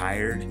 you're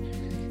tired,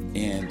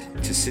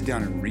 and to sit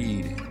down and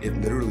read, it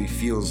literally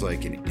feels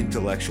like an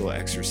intellectual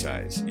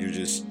exercise.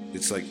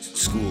 It's like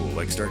school,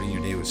 like starting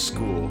your day with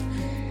school.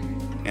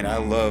 And I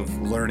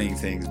love learning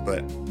things,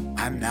 but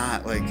I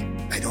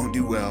don't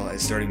do well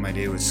at starting my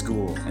day with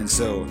school. And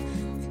so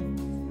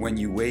when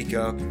you wake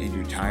up and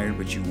you're tired,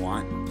 but you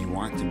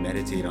want to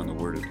meditate on the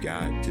Word of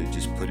God, to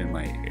just put in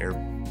my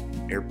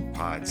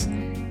AirPods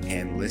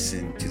and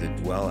listen to the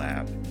Dwell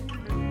app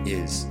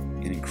is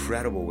an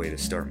incredible way to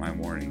start my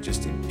morning,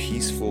 just in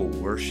peaceful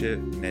worship,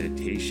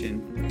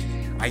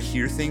 meditation. I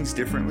hear things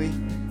differently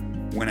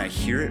when I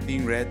hear it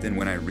being read than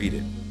when I read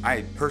it.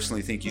 I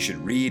personally think you should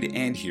read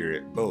and hear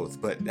it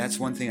both, but that's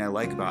one thing I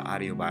like about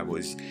audio Bible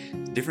is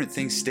different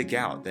things stick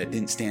out that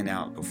didn't stand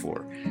out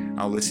before.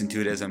 I'll listen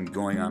to it as I'm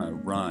going on a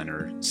run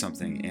or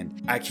something,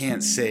 and I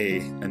can't say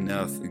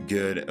enough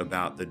good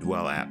about the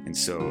Dwell app. And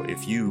so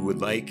if you would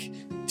like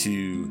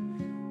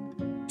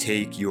to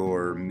take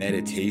your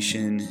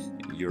meditation,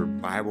 your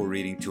Bible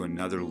reading to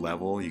another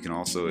level, you can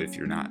also, if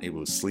you're not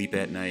able to sleep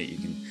at night, you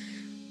can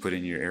put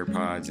in your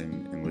AirPods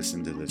and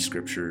listen to the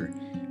scripture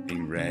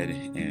being read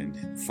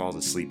and fall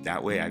asleep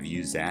that way. I've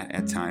used that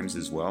at times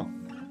as well.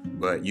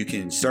 But you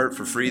can start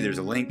for free. There's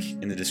a link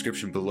in the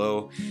description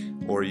below,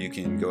 or you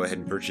can go ahead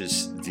and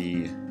purchase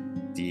the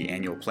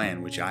annual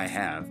plan, which I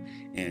have,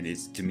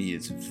 and to me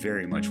it's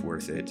very much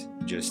worth it,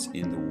 just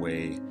in the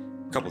way,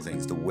 a couple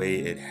things, the way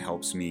it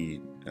helps me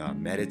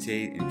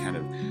meditate and kind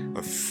of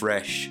a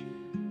fresh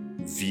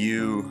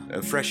view,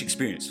 a fresh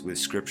experience with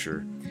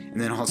scripture, and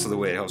then also the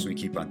way it helps me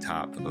keep on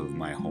top of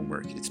my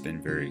homework. It's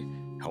been very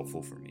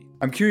helpful for me.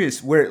 I'm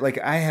curious where, like,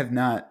 I've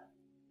not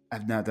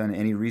done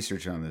any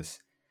research on this,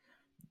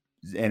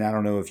 and I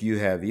don't know if you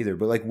have either,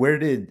 but like, where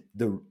did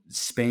the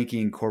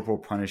spanking, corporal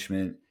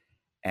punishment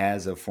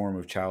as a form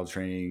of child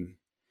training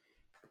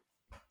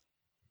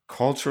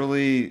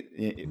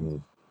culturally,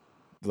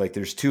 like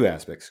there's two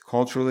aspects,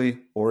 culturally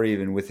or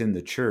even within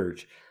the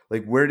church,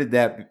 like where did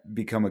that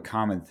become a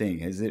common thing?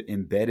 Has it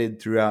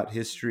embedded throughout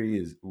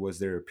history? Was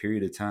there a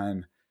period of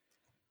time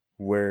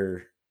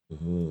where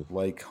Mm-hmm.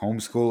 like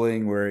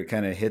homeschooling where it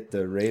kind of hit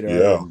the radar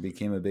Yeah. and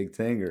became a big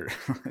thing? Or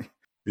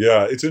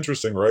Yeah, it's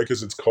interesting, right?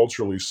 Because it's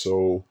culturally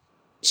so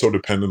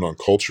dependent on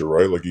culture,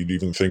 right? Like you'd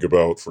even think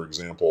about, for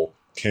example,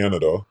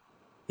 Canada.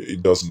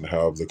 It doesn't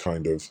have the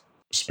kind of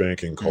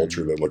spanking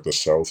culture Mhm. that like the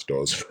South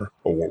does,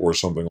 or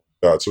something like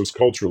that. So it's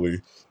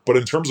culturally, but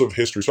in terms of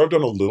history, so I've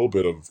done a little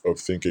bit of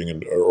thinking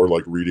and or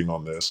like reading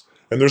on this,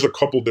 and there's a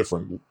couple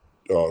different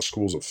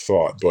schools of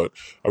thought. But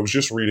I was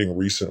just reading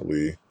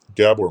recently.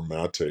 Gabor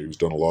Mate, who's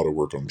done a lot of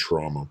work on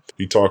trauma,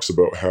 he talks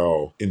about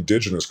how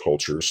indigenous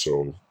cultures,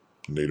 so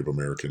Native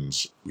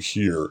Americans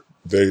here,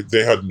 they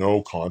had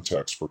no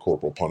context for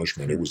corporal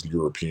punishment. It was the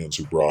Europeans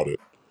who brought it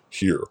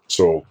here.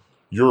 So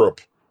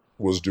Europe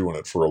was doing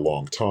it for a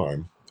long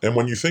time. And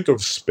when you think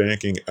of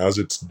spanking as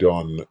it's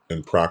done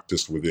and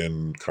practiced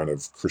within kind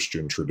of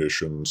Christian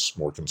traditions,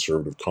 more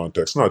conservative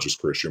context, not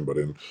just Christian, but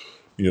in,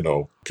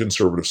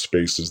 conservative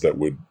spaces that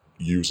would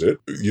use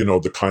it,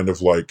 the kind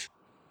of like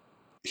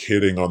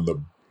hitting on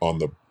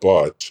the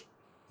butt,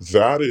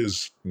 that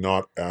is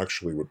not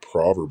actually what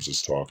Proverbs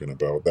is talking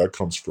about. That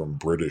comes from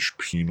British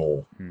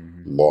penal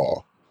Mhm.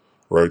 law,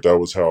 right? That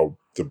was how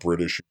the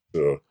British used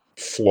to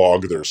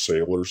flog their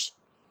sailors,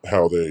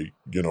 how they,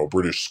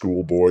 British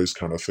schoolboys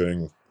kind of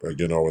thing,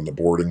 in the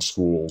boarding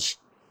schools,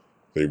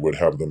 they would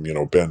have them,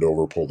 bend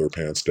over, pull their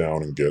pants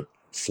down, and get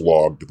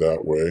flogged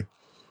that way.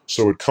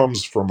 So it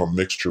comes from a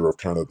mixture of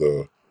kind of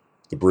the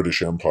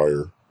British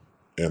Empire,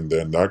 and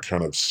then that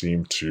kind of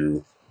seemed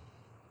to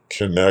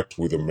connect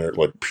with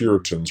like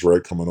Puritans,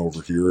 right, coming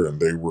over here,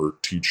 and they were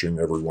teaching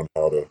everyone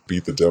how to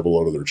beat the devil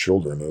out of their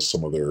children, as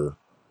some of their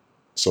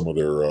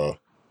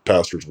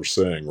pastors were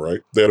saying, right?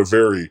 They had a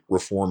very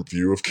reformed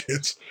view of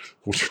kids,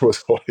 which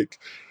was like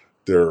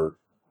they're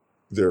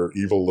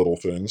evil little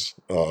things,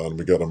 and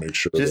we got to make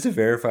sure that Just to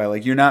verify,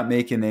 like you're not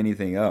making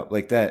anything up,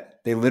 like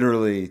that they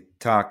literally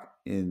talk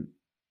in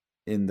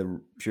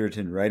the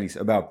Puritan writings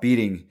about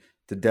beating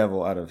the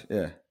devil out of,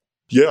 yeah.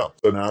 yeah,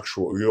 an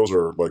actual those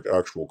are like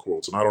actual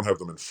quotes, and I don't have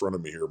them in front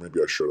of me here.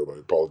 Maybe I should have. I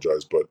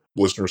apologize, but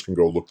listeners can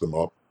go look them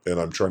up. And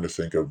I'm trying to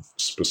think of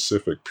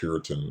specific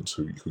Puritans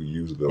who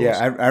use Yeah,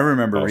 those I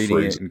remember reading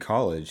it phrases. in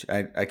college.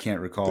 I can't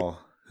recall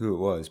who it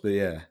was, but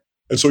yeah.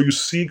 And so you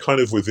see kind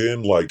of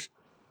within like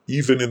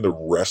even in the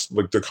rest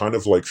like the kind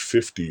of like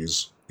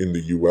 50s in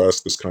the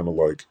US, this kind of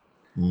like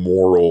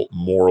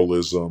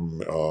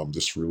moralism,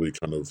 this really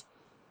kind of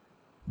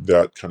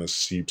that kind of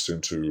seeps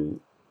into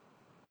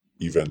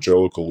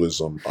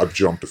evangelicalism. I've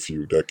jumped a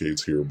few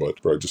decades here, but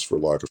right, just for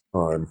lack of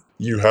time.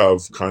 You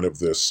have kind of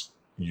this,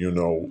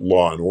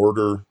 law and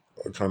order,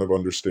 kind of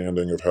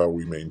understanding of how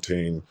we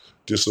maintain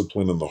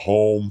discipline in the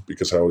home,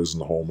 because how it is in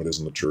the home, it is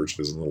in the church,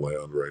 it is in the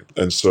land, right?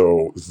 And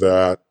so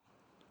that,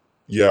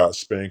 yeah,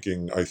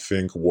 spanking, I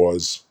think,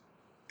 was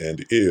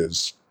and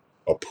is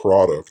a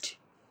product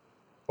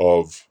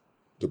of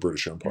the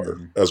British Empire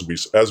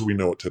Mm-hmm. as we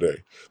know it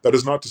today. That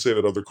is not to say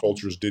that other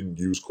cultures didn't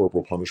use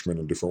corporal punishment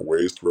in different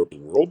ways throughout the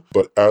world,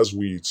 but as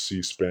we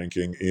see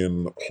spanking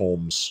in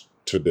homes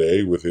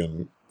today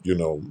within,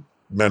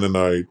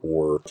 Mennonite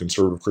or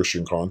conservative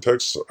Christian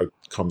contexts, it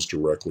comes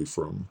directly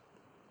from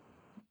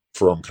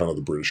kind of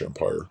the British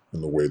Empire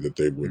and the way that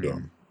they would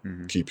Mm-hmm.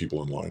 Mm-hmm. keep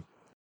people in line.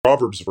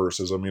 Proverbs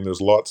verses, I mean,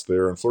 there's lots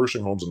there, and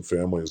Flourishing Homes and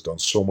Family has done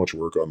so much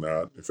work on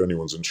that. If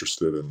anyone's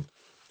interested in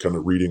kind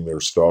of reading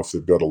their stuff,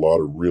 they've got a lot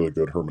of really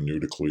good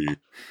hermeneutically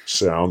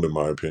sound, in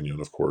my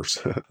opinion, of course,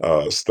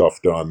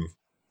 stuff done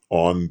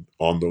on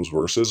those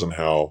verses, and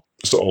how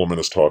Solomon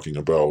is talking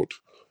about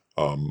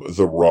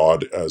the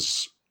rod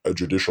as a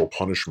judicial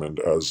punishment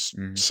as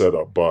Mm-hmm. set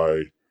up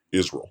by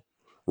Israel,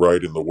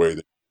 right? In the way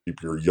that you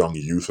keep your young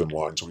youth in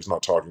line. So he's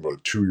not talking about a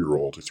 2-year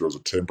old who throws a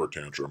temper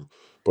tantrum,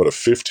 but a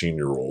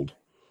 15-year-old,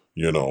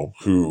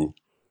 who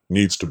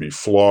needs to be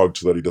flogged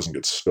so that he doesn't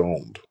get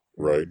stoned,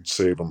 right? Mm-hmm.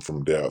 Save him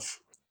from death,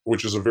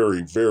 which is a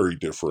very, very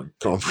different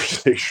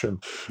conversation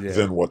Yeah.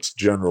 than what's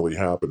generally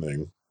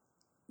happening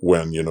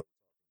when,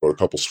 a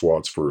couple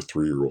swats for a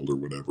 3-year-old or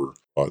whatever.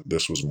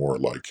 This was more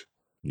like,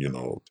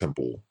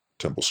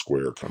 Temple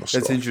Square kind of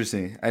That's stuff.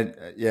 interesting.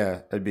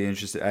 Yeah, I'd be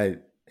interested. I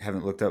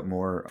haven't looked up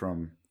more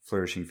from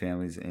flourishing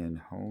families and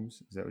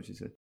homes. Is that what you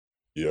said?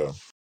 Yeah.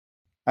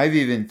 I've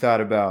even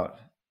thought about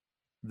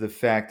the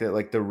fact that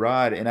like the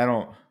rod, and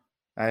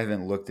I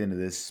haven't looked into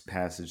this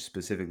passage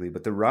specifically,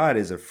 but the rod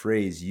is a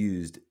phrase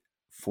used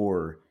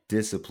for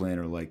discipline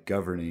or like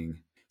governing.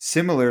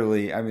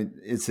 Similarly, I mean,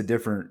 it's a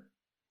different,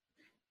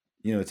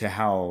 to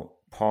how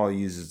Paul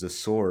uses the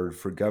sword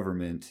for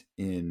government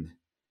in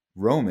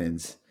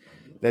Romans.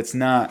 That's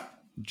not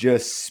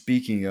just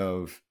speaking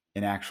of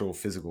an actual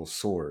physical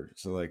sword.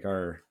 So like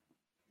our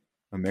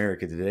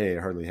America today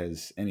hardly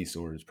has any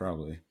swords,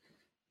 probably.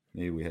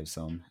 Maybe we have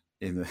some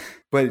in the,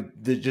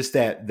 but just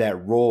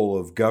that role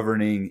of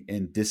governing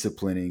and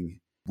disciplining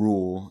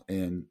rule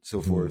and so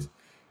Mhm. forth.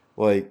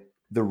 Like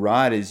the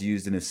rod is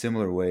used in a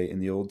similar way in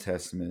the Old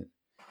Testament,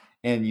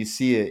 and you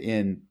see it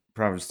in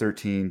Proverbs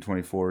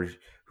 13:24.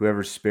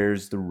 Whoever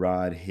spares the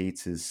rod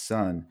hates his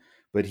son,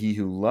 but he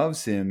who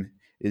loves him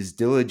is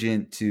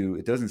diligent to,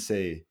 it doesn't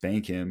say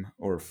spank him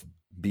or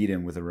beat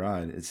him with a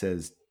rod. It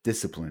says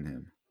discipline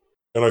him.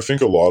 And I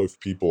think a lot of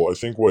people, I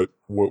think what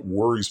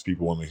worries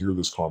people when they hear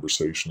this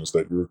conversation is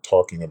that you're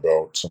talking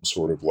about some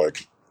sort of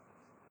like,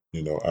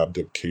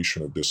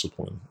 abdication of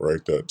discipline,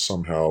 right? That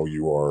somehow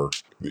you are,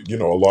 a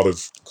lot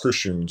of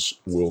Christians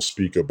will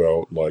speak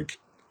about like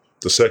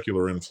the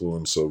secular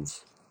influence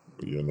of,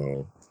 you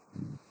know,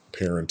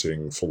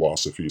 parenting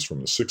philosophies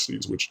from the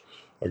 60s, which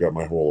I got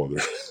my whole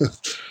other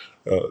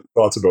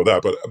thoughts about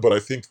that. But I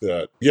think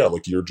that, yeah,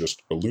 like you're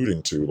just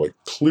alluding to, like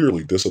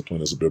clearly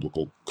discipline is a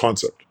biblical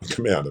concept, a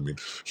command. I mean,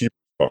 he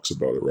talks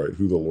about it, right?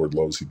 Who the Lord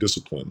loves, he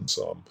disciplines.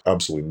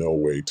 Absolutely no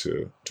way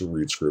to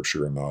read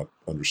scripture and not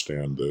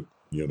understand that,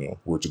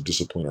 we're to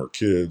discipline our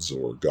kids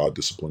or God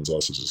disciplines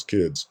us as his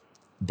kids.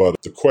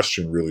 But the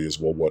question really is,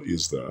 well, what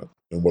is that?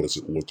 And what does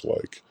it look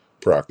like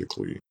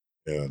practically?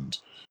 And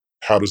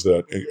how does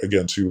that,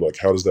 again, too, like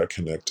how does that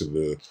connect to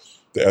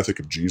the ethic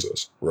of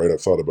Jesus, right?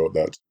 I've thought about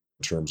that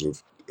in terms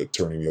of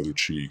turning the other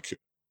cheek,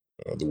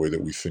 the way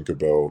that we think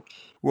about.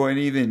 Well, and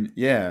even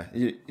yeah,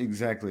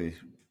 exactly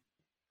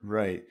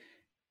right.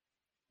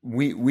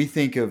 We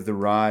think of the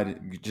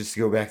rod, just to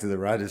go back to the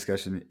rod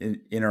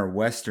discussion, in our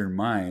Western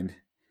mind,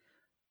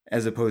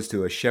 as opposed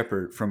to a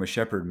shepherd, from a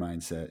shepherd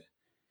mindset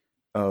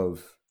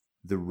of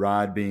the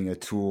rod being a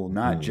tool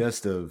not Mhm.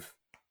 just of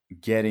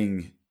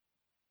getting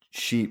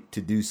sheep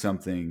to do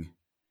something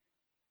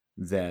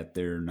that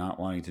they're not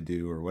wanting to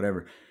do or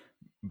whatever,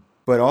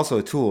 but also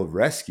a tool of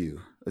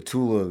rescue, a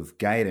tool of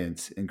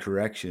guidance and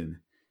correction.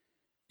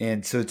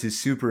 And so to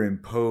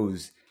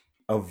superimpose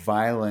a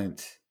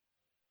violent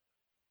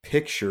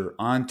picture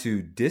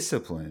onto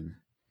discipline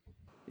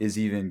is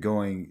even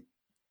going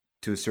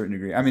to a certain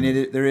degree. I mean,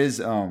 Mhm. there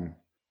is,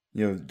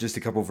 just a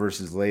couple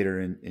verses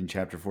later in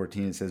chapter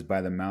 14, it says,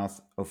 by the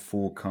mouth of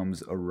fool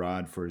comes a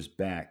rod for his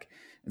back.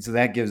 And so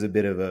that gives a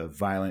bit of a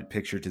violent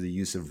picture to the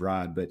use of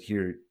rod. But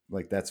here,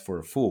 like, that's for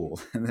a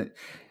fool.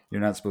 You're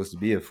not supposed to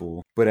be a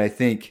fool. But I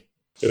think,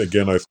 And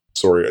again,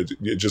 sorry,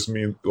 it just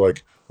means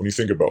like when you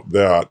think about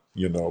that,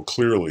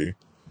 clearly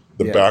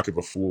the yeah. back of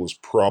a fool is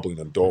probably an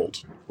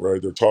adult,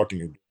 right? They're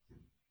talking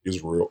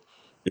Israel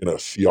in a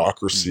Mm-hmm.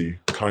 theocracy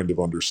kind of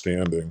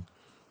understanding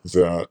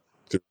that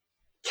the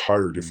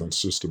entire Mm-hmm. different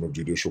system of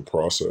judicial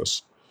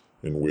process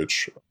in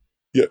which,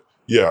 yeah,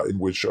 yeah, in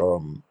which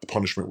the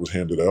punishment was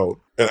handed out.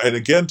 And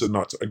again,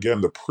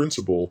 again, the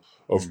principle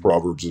of Mm-hmm.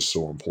 Proverbs is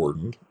so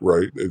important,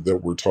 right?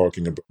 That we're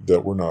talking about,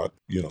 that we're not,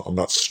 I'm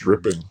not Mm-hmm.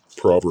 stripping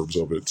Proverbs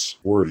of its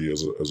authority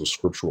as a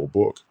scriptural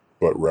book,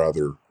 but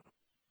rather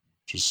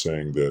just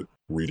saying that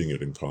reading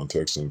it in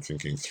context and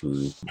thinking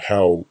through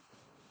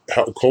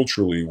how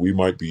culturally we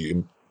might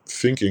be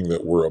thinking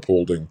that we're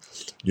upholding,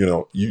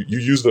 you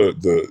use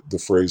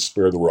the phrase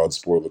 "spare the rod,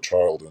 spoil the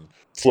child," and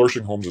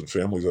flourishing homes and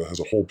families that has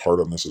a whole part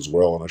on this as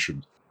well. And I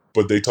should,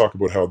 but they talk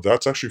about how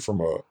that's actually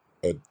from a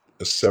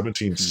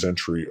 17th Hmm.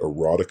 century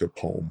erotica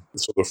poem.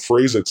 So the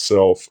phrase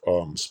itself,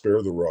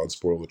 "spare the rod,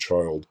 spoil the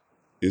child,"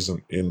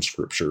 isn't in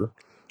scripture.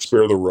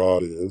 "Spare the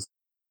rod" is,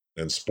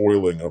 and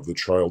 "spoiling of the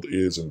child"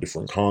 is in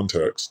different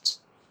contexts.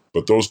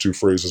 But those two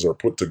phrases are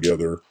put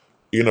together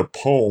in a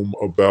poem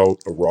about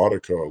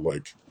erotica,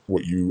 like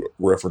what you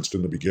referenced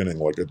in the beginning,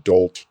 like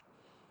adult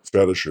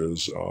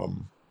fetishes.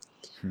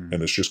 Hmm.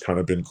 And it's just kind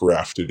of been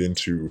grafted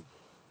into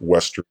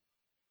Western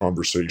That's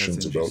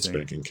conversations about interesting.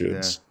 spanking Yeah.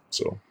 kids.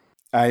 So,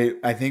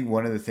 I think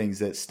one of the things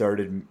that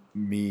started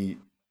me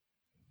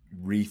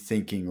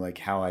rethinking like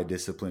how I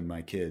discipline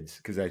my kids,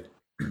 because I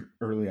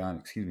early on,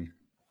 excuse me,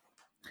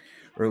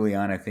 early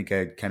on, I think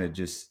I kind of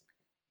just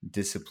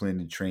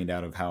disciplined and trained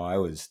out of how I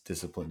was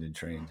disciplined and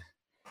trained.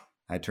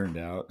 I turned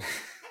out,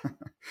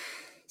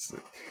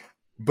 So-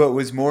 but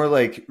was more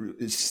like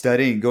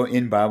studying, go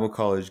in Bible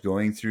college,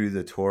 going through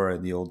the Torah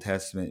and the Old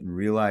Testament, and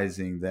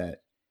realizing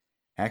that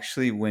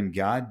actually, when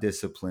God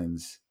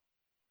disciplines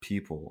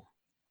people,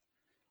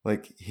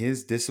 like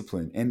His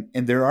discipline,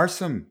 and there are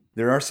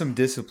some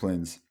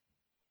disciplines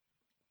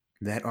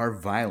that are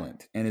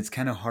violent, and it's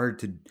kind of hard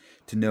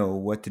to know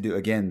what to do.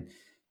 Again,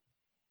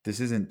 this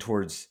isn't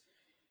towards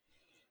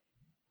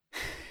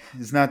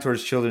it's not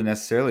towards children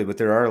necessarily, but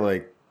there are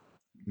like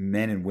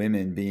men and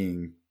women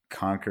being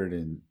conquered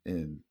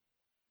and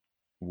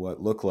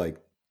what look like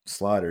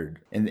slaughtered,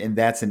 and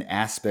that's an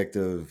aspect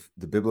of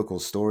the biblical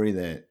story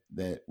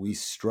that we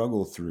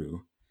struggle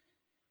through.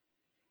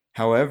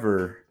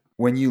 However,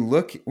 when you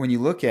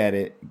look at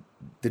it,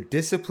 the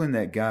discipline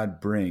that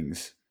God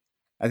brings,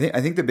 I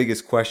think the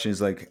biggest question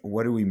is like,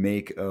 what do we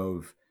make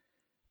of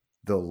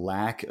the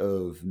lack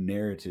of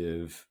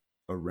narrative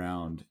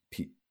around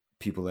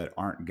people that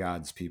aren't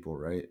God's people,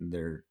 right? And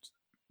they're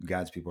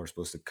God's people are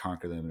supposed to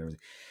conquer them and everything.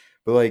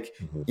 But like,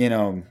 mhm, you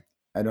know,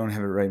 I don't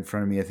have it right in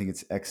front of me. I think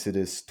it's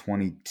Exodus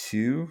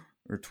 22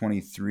 or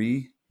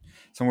 23,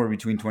 somewhere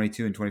between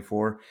 22 and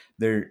 24.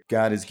 There,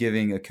 God is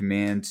giving a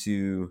command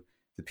to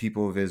the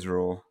people of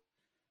Israel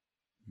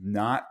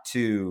not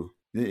to,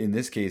 in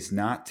this case,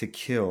 not to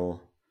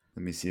kill.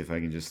 Let me see if I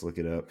can just look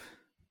it up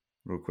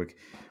real quick.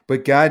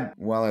 But God,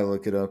 while I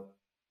look it up,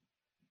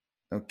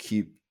 I'll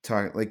keep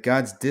talking. Like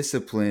God's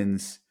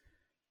disciplines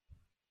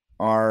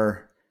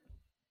are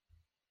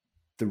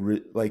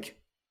like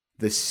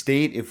the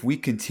state. If we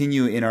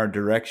continue in our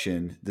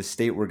direction, the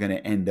state we're going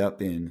to end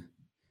up in,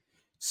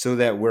 so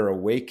that we're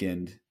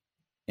awakened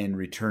and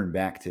return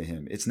back to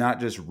Him. It's not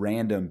just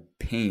random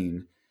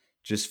pain,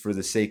 just for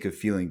the sake of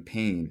feeling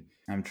pain.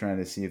 I'm trying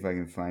to see if I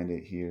can find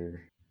it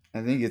here.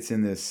 I think it's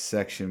in this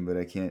section, but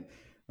I can't.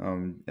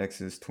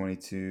 Exodus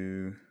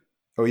 22.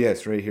 Oh,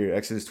 yes, right here.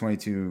 Exodus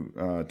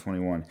 22,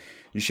 21.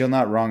 You shall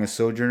not wrong a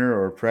sojourner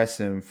or oppress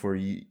him, for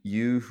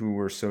you who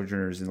were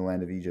sojourners in the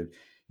land of Egypt.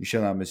 You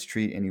shall not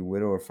mistreat any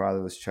widow or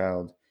fatherless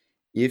child.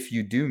 If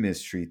you do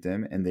mistreat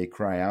them and they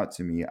cry out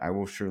to me, I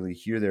will surely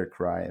hear their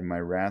cry, and my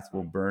wrath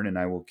will burn, and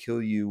I will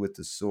kill you with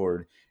the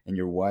sword, and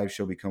your wives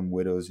shall become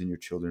widows and your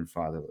children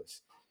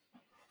fatherless.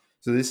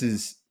 So this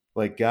is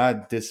like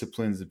God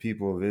disciplines the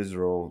people of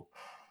Israel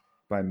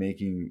by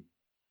making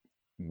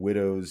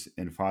widows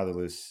and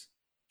fatherless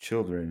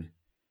children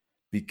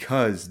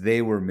because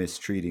they were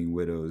mistreating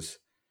widows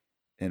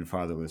and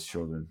fatherless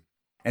children.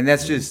 And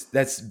mhm,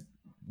 that's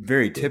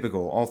very yeah,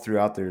 typical. All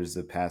throughout there is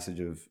a passage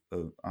of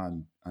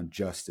on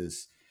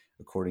justice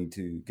according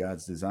to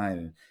God's design.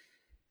 And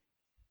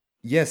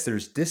yes,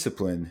 there's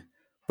discipline,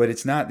 but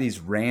it's not these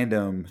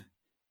random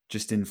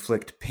just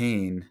inflict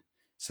pain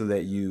so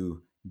that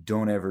you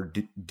don't ever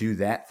do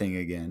that thing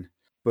again,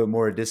 but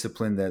more a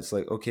discipline that's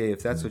like, okay,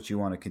 if that's mhm, what you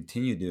want to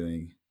continue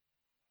doing,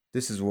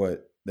 this is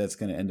what that's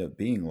going to end up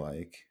being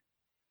like.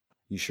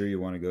 You sure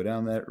you want to go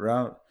down that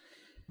route?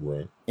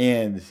 right.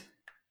 And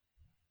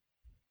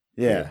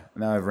Yeah. yeah,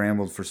 now I've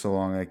rambled for so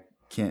long I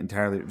can't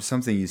entirely.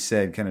 Something you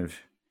said kind of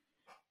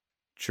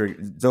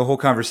triggered the whole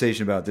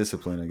conversation about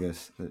discipline, I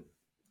guess. But,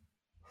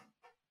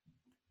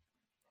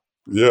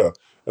 Yeah,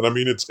 and I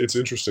mean it's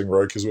interesting,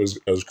 right? Because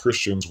as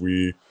Christians, I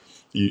mean,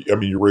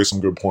 you raise some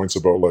good points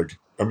about like,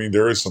 I mean,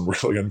 there is some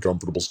really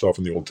uncomfortable stuff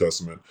in the Old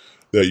Testament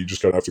that you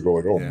just kind of have to go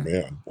like, oh yeah.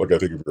 man, like I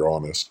think if you're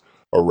honest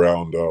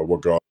around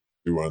what God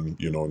is doing,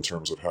 in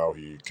terms of how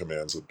He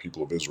commands the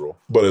people of Israel.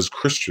 But as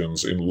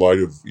Christians, in light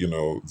of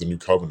the new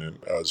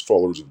covenant, as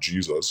followers of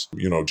Jesus,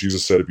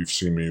 Jesus said, "If you've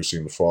seen me, you've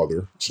seen the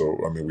Father." So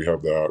I mean, we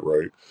have that,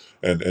 right?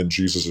 And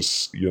Jesus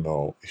is,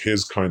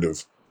 His kind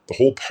of the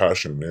whole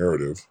passion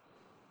narrative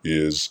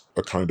is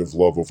a kind of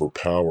love over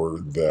power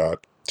that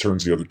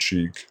turns the Mm. other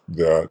cheek,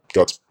 that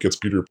gets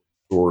Peter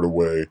sword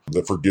away,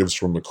 that forgives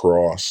from the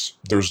cross.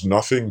 There's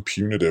nothing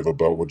punitive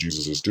about what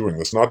Jesus is doing.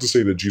 That's not to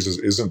say that Jesus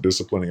isn't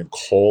disciplining and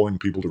calling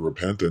people to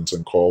repentance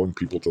and calling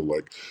people to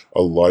like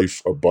a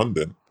life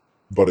abundant,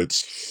 but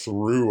it's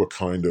through a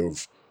kind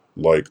of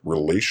like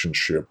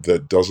relationship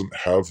that doesn't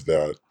have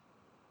that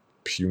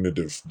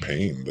punitive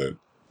pain that,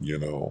 you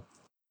know,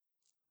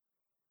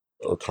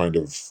 a kind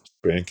of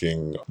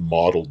spanking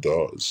model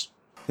does.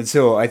 And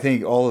so I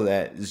think all of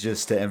that is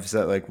just to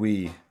emphasize, like,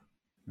 we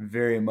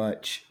very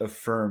much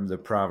affirm the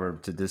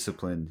proverb to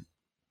discipline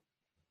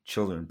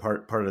children.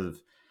 Part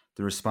of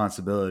the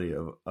responsibility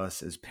of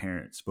us as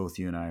parents, both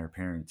you and I are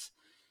parents,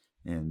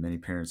 and many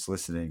parents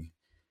listening,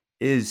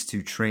 is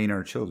to train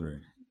our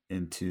children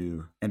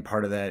into, and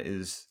part of that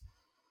is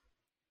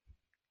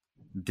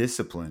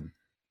discipline.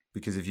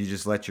 Because if you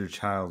just let your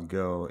child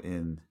go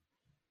in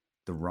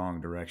the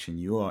wrong direction,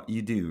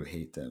 you do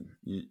hate them.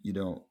 You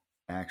don't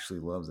actually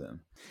love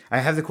them. I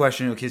have the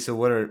question. Okay, so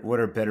what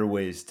are better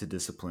ways to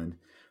discipline?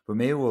 But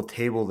maybe we'll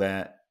table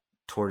that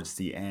towards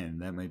the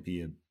end. That might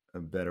be a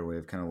better way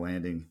of kind of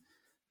landing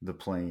the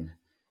plane.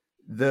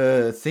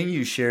 The thing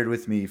you shared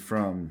with me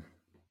from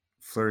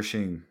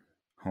Flourishing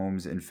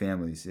Homes and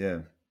Families, yeah.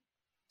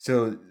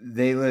 So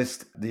they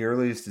list the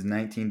earliest is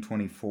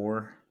 1924,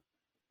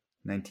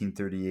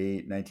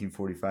 1938,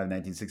 1945,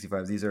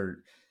 1965. These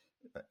are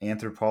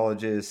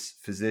anthropologists,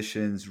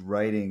 physicians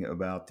writing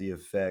about the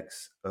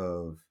effects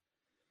of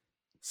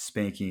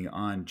spanking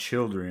on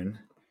children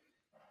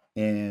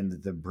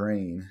and the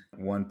brain.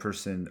 One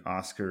person,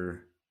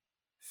 Oscar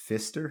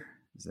Pfister,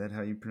 is that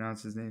how you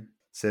pronounce his name?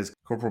 Says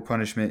corporal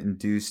punishment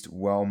induced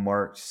well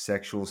marked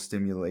sexual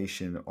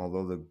stimulation,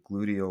 although the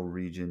gluteal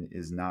region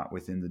is not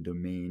within the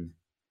domain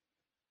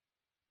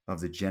of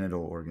the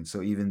genital organ.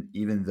 So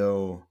even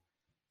though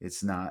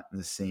it's not in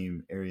the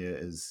same area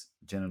as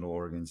genital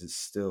organs, it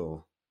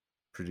still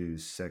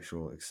produce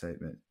sexual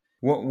excitement.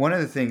 One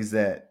of the things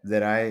that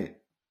I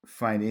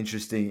find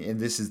interesting, and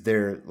this is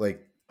their,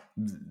 like,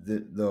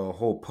 the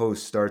whole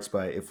post starts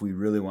by, if we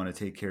really want to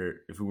take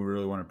care, if we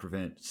really want to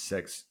prevent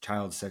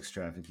child sex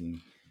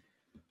trafficking,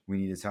 we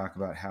need to talk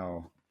about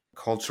how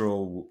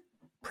cultural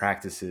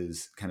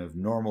practices kind of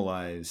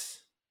normalize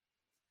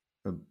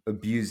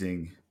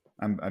abusing.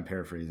 I'm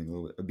paraphrasing a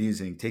little bit.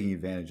 Abusing, taking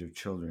advantage of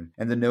children,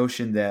 and the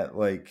notion that,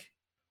 like,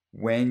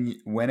 when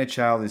a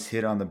child is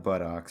hit on the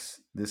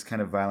buttocks, this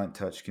kind of violent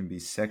touch can be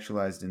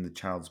sexualized in the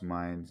child's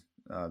mind.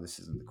 This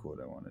isn't the quote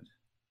I wanted.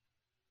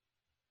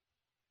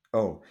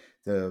 Oh,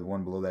 the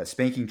one below that.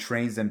 Spanking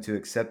trains them to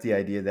accept the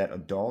idea that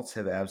adults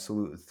have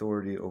absolute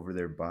authority over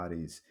their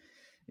bodies,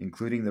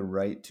 including the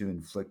right to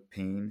inflict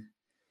pain.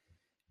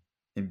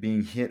 And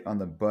being hit on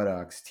the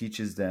buttocks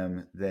teaches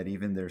them that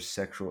even their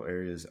sexual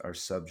areas are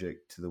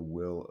subject to the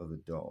will of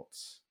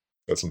adults.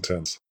 That's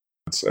intense.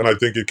 And I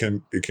think it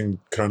can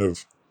kind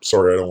of,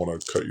 sorry, I don't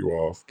want to cut you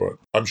off, but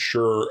I'm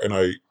sure,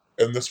 and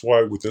that's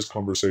why with this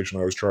conversation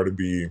I always try to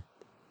be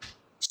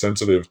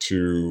sensitive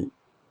to,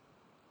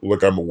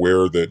 like, I'm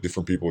aware that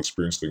different people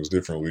experience things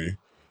differently,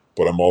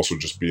 but I'm also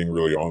just being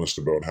really honest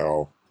about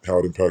how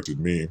it impacted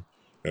me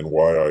and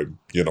why I'm,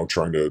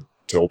 trying to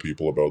tell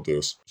people about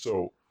this.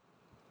 So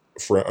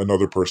for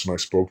another person I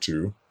spoke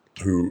to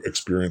who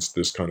experienced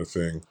this kind of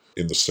thing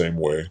in the same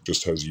way,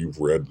 just as you've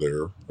read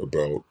there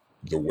about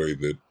the way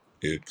that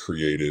it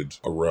created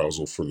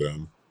arousal for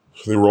them.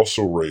 They were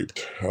also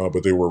raped,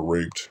 but they were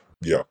raped.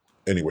 Yeah.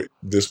 Anyway,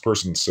 this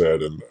person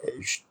said, and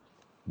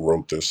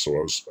wrote this, so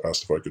I was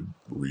asked if I could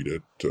read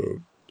it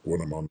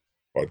when I'm on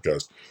the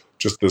podcast.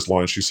 Just this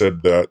line, she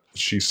said that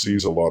she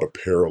sees a lot of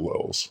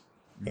parallels.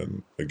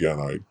 And again,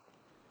 I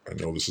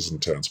know this is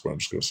intense, but I'm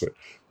just going to say,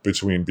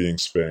 between being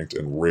spanked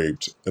and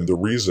raped. And the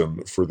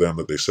reason for them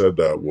that they said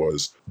that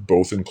was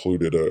both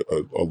included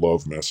a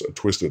love mess, a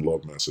twisted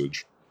love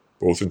message.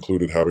 Both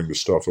included having to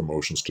stuff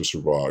emotions to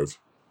survive.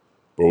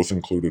 Both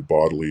included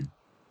bodily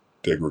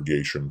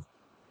degradation.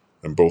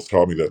 And both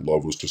taught me that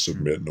love was to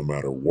submit no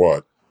matter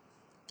what.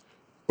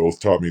 Both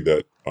taught me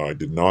that I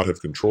did not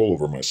have control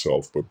over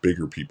myself, but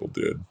bigger people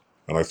did.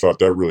 And I thought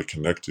that really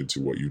connected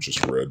to what you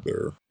just read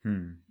there.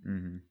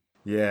 Mm-hmm.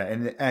 Yeah,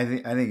 and I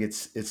think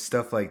it's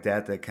stuff like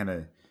that that kind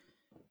of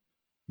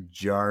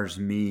jars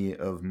me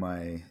of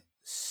my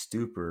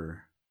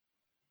stupor.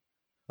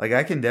 Like,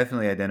 I can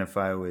definitely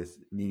identify with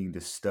needing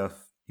to stuff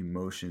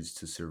emotions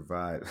to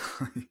survive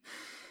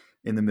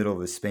in the middle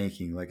of a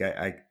spanking. Like,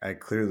 I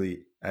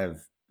clearly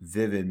have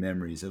vivid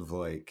memories of,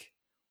 like,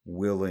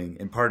 willing,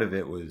 and part of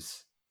it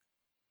was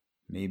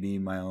maybe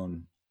my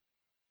own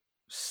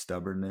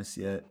stubbornness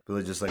yet,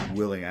 but just like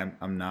willing,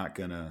 I'm not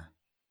gonna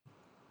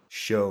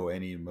show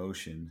any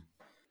emotion.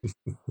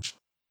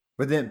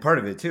 But then part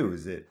of it too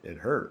is it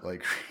hurt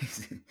like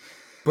crazy.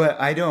 But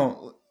I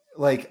don't,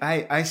 like,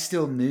 I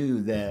still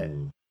knew that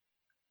Mm.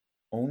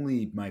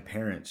 only my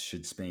parents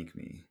should spank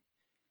me,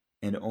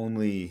 and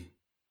only,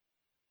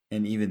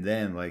 and even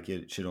then, like,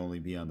 it should only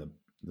be on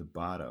the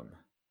bottom.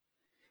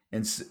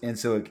 And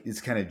so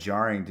it's kind of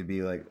jarring to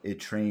be like, it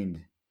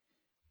trains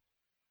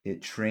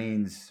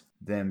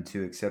them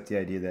to accept the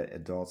idea that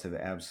adults have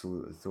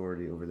absolute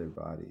authority over their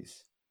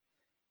bodies.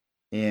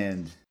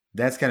 And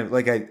that's kind of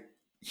like,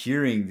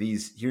 hearing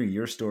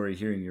your story,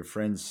 hearing your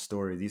friend's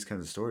story, these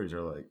kinds of stories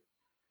are like,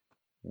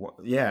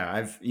 yeah,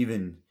 I've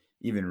even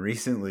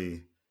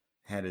recently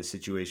had a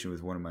situation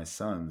with one of my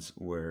sons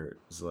where it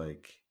was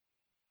like,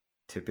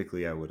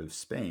 typically I would have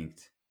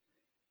spanked,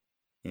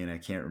 and I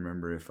can't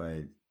remember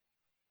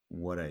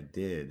what I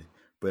did,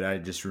 but I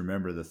just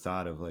remember the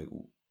thought of like,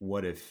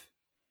 what if,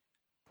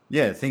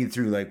 yeah, thinking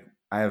through like,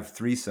 I have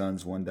 3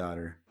 sons, 1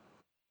 daughter.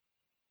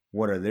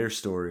 What are their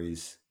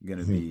stories going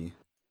to Mhm. be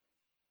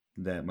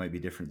that might be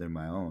different than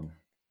my own?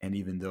 And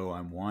even though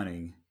I'm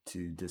wanting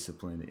to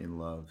discipline in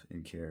love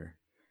and care,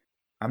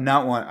 I'm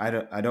not one.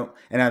 I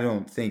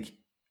don't think,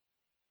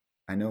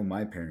 I know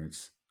my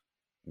parents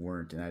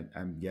weren't, and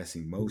I'm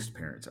guessing most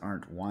parents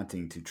aren't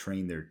wanting to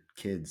train their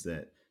kids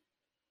that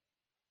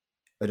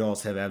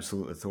adults have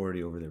absolute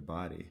authority over their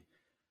body.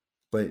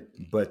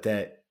 But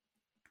that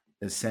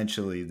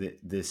essentially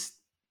this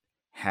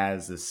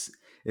has this,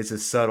 it's a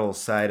subtle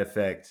side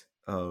effect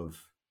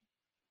of,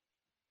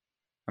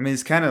 I mean,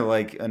 it's kind of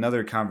like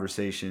another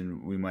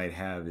conversation we might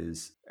have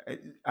is,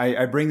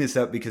 I bring this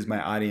up because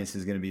my audience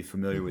is going to be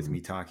familiar with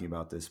me talking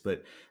about this,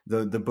 but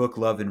the book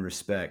Love and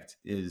Respect,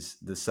 is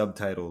the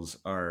subtitles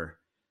are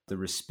the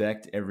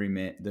respect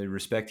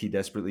he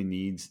desperately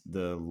needs,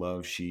 the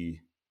love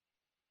she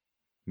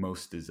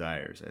most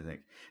desires. I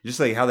think just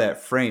like how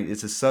that frame,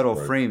 it's a subtle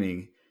Right.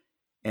 framing,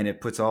 and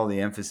it puts all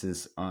the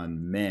emphasis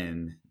on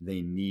men.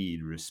 They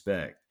need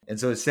respect, and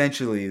so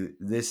essentially,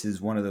 this is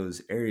one of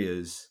those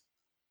areas,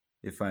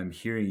 if I'm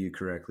hearing you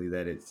correctly,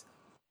 that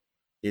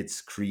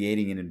it's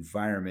creating an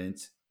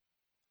environment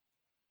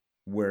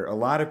where a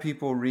lot of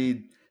people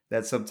read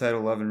that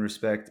subtitle Love and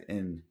Respect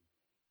and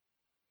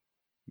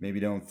maybe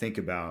don't think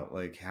about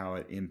like how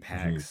it Mhm.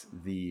 impacts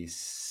the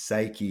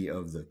psyche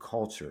of the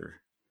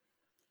culture.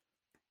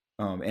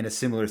 And a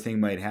similar thing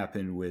might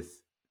happen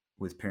with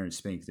parents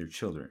spanking their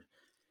children,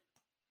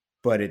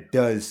 but it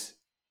does.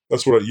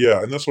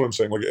 Yeah, and that's what I'm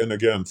saying. Like, and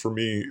again, for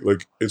me,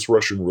 like it's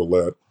Russian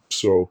roulette.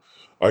 So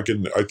I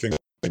think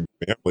in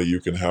family you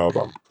can have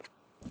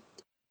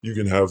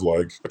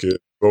like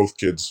both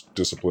kids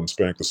discipline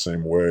spank the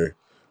same way,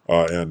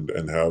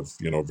 and have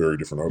very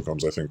different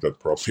outcomes. I think that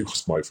probably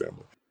was my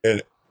family,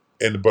 and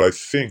but I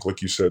think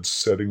like you said,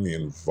 setting the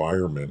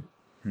environment.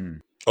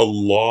 Hmm. A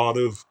lot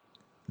of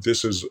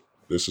this is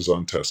this is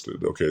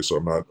untested. Okay, so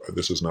I'm not.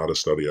 This is not a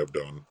study I've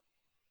done,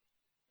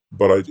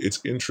 but it's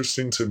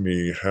interesting to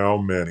me how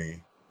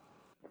many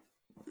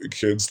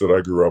kids that I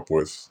grew up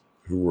with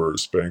who were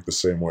spanked the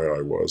same way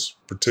I was,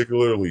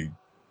 particularly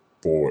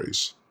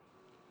boys,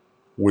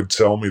 would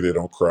tell me they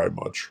don't cry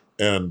much.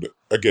 And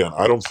again,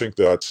 I don't think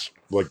that's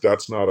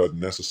not a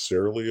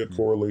necessarily a Hmm.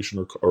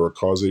 correlation or a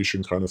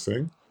causation kind of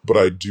thing. But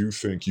I do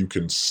think you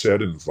can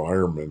set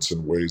environments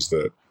in ways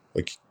that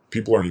like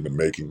people aren't even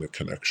making the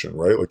connection,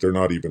 right? Like they're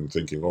not even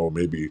thinking, oh,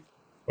 maybe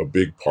a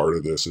big part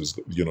of this is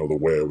the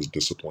way I was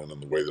disciplined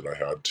and the way that I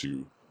had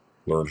to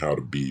learn how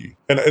to be.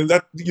 And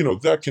that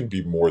that can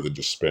be more than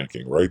just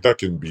spanking, right? That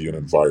can be an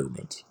Hmm.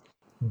 environment.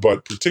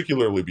 But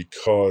particularly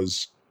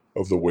because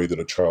of the way that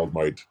a child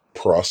might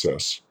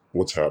process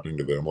what's happening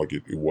to them, like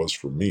it was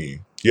for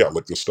me. Yeah,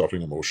 like the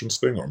stuffing emotions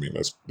thing. I mean,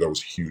 that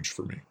was huge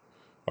for me.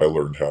 I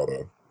learned how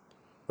to.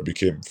 I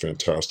became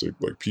fantastic,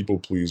 like people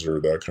pleaser,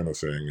 that kind of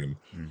thing, and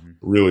Hmm.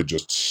 really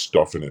just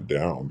stuffing it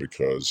down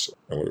because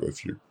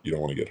if you don't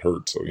want to get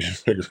hurt, so you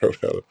figure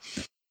out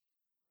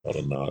how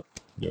to not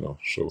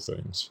show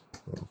things.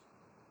 So,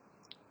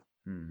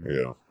 Hmm.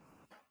 yeah,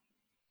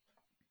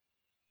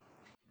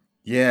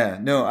 Yeah.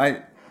 No,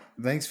 I.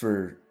 Thanks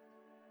for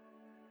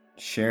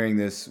sharing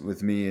this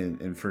with me,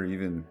 and for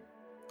even,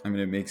 I mean,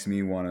 it makes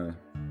me want to.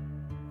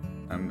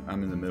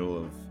 I'm in the middle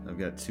of. I've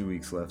got 2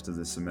 weeks left of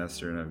the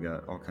semester, and I've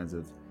got all kinds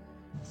of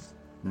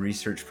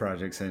research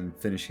projects I'm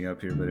finishing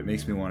up here. But it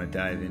makes me want to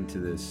dive into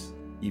this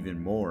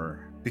even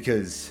more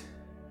because,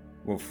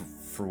 well,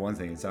 for one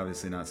thing, it's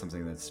obviously not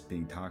something that's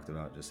being talked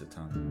about just a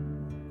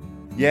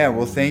ton. Yeah.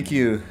 Well, thank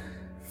you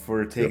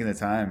for yep, taking the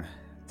time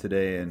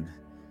today and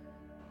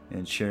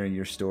sharing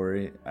your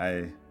story.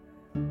 I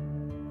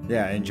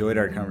enjoyed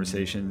our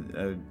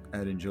conversation.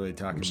 I'd enjoy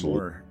talking absolutely,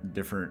 more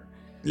different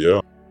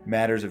yeah.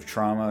 matters of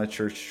trauma,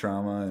 church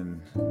trauma,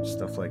 and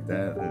stuff like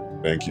that.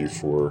 Thank you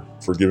for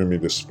giving me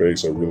this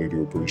space. I really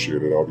do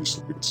appreciate it.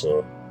 Obviously, it's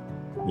a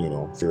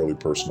fairly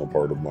personal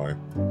part of my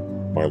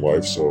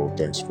life. So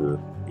thanks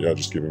for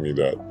just giving me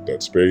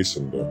that space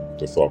and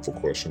the thoughtful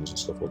questions and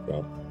stuff like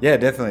that. Yeah,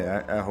 definitely.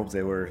 I hope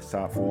they were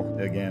thoughtful.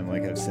 Again,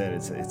 like I've said,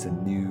 it's a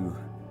new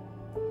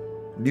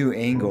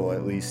angle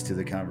at least to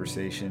the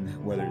conversation,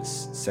 whether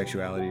it's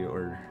sexuality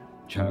or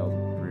child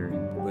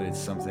rearing. But it's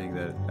something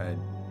that I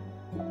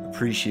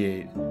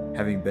appreciate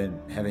having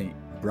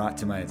brought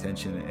to my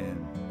attention,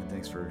 and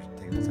thanks for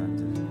taking the time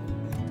to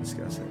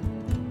discuss it.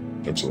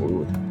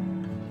 Absolutely.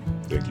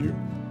 Thank you.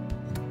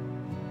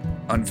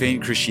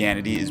 Unfeigned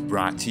Christianity is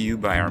brought to you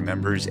by our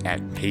members at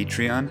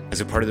Patreon.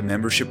 As a part of the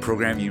membership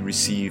program, you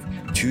receive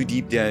 2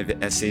 deep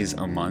dive essays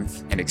a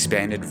month and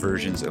expanded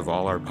versions of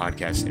all our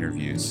podcast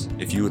interviews.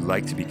 If you would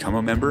like to become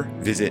a member,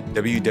 visit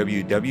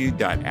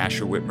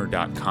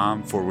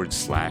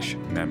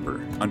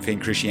www.asherwhitmer.com/member.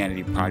 Unfeigned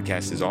Christianity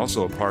podcast is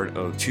also a part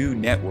of 2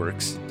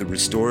 networks, the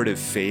Restorative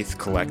Faith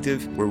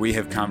Collective, where we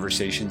have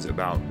conversations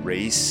about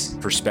race,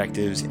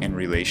 perspectives, and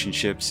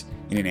relationships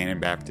in an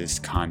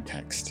Anabaptist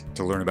context.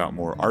 To learn about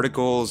more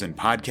articles and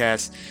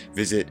podcasts,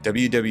 visit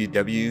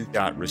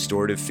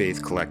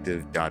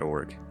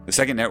www.restorativefaithcollective.org. The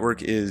second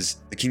network is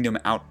the Kingdom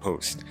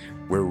Outpost,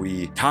 where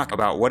we talk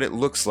about what it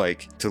looks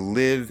like to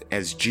live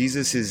as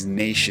Jesus'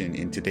 nation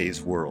in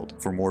today's world.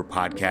 For more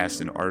podcasts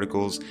and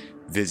articles,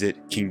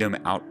 visit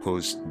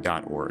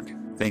kingdomoutpost.org.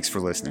 Thanks for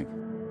listening.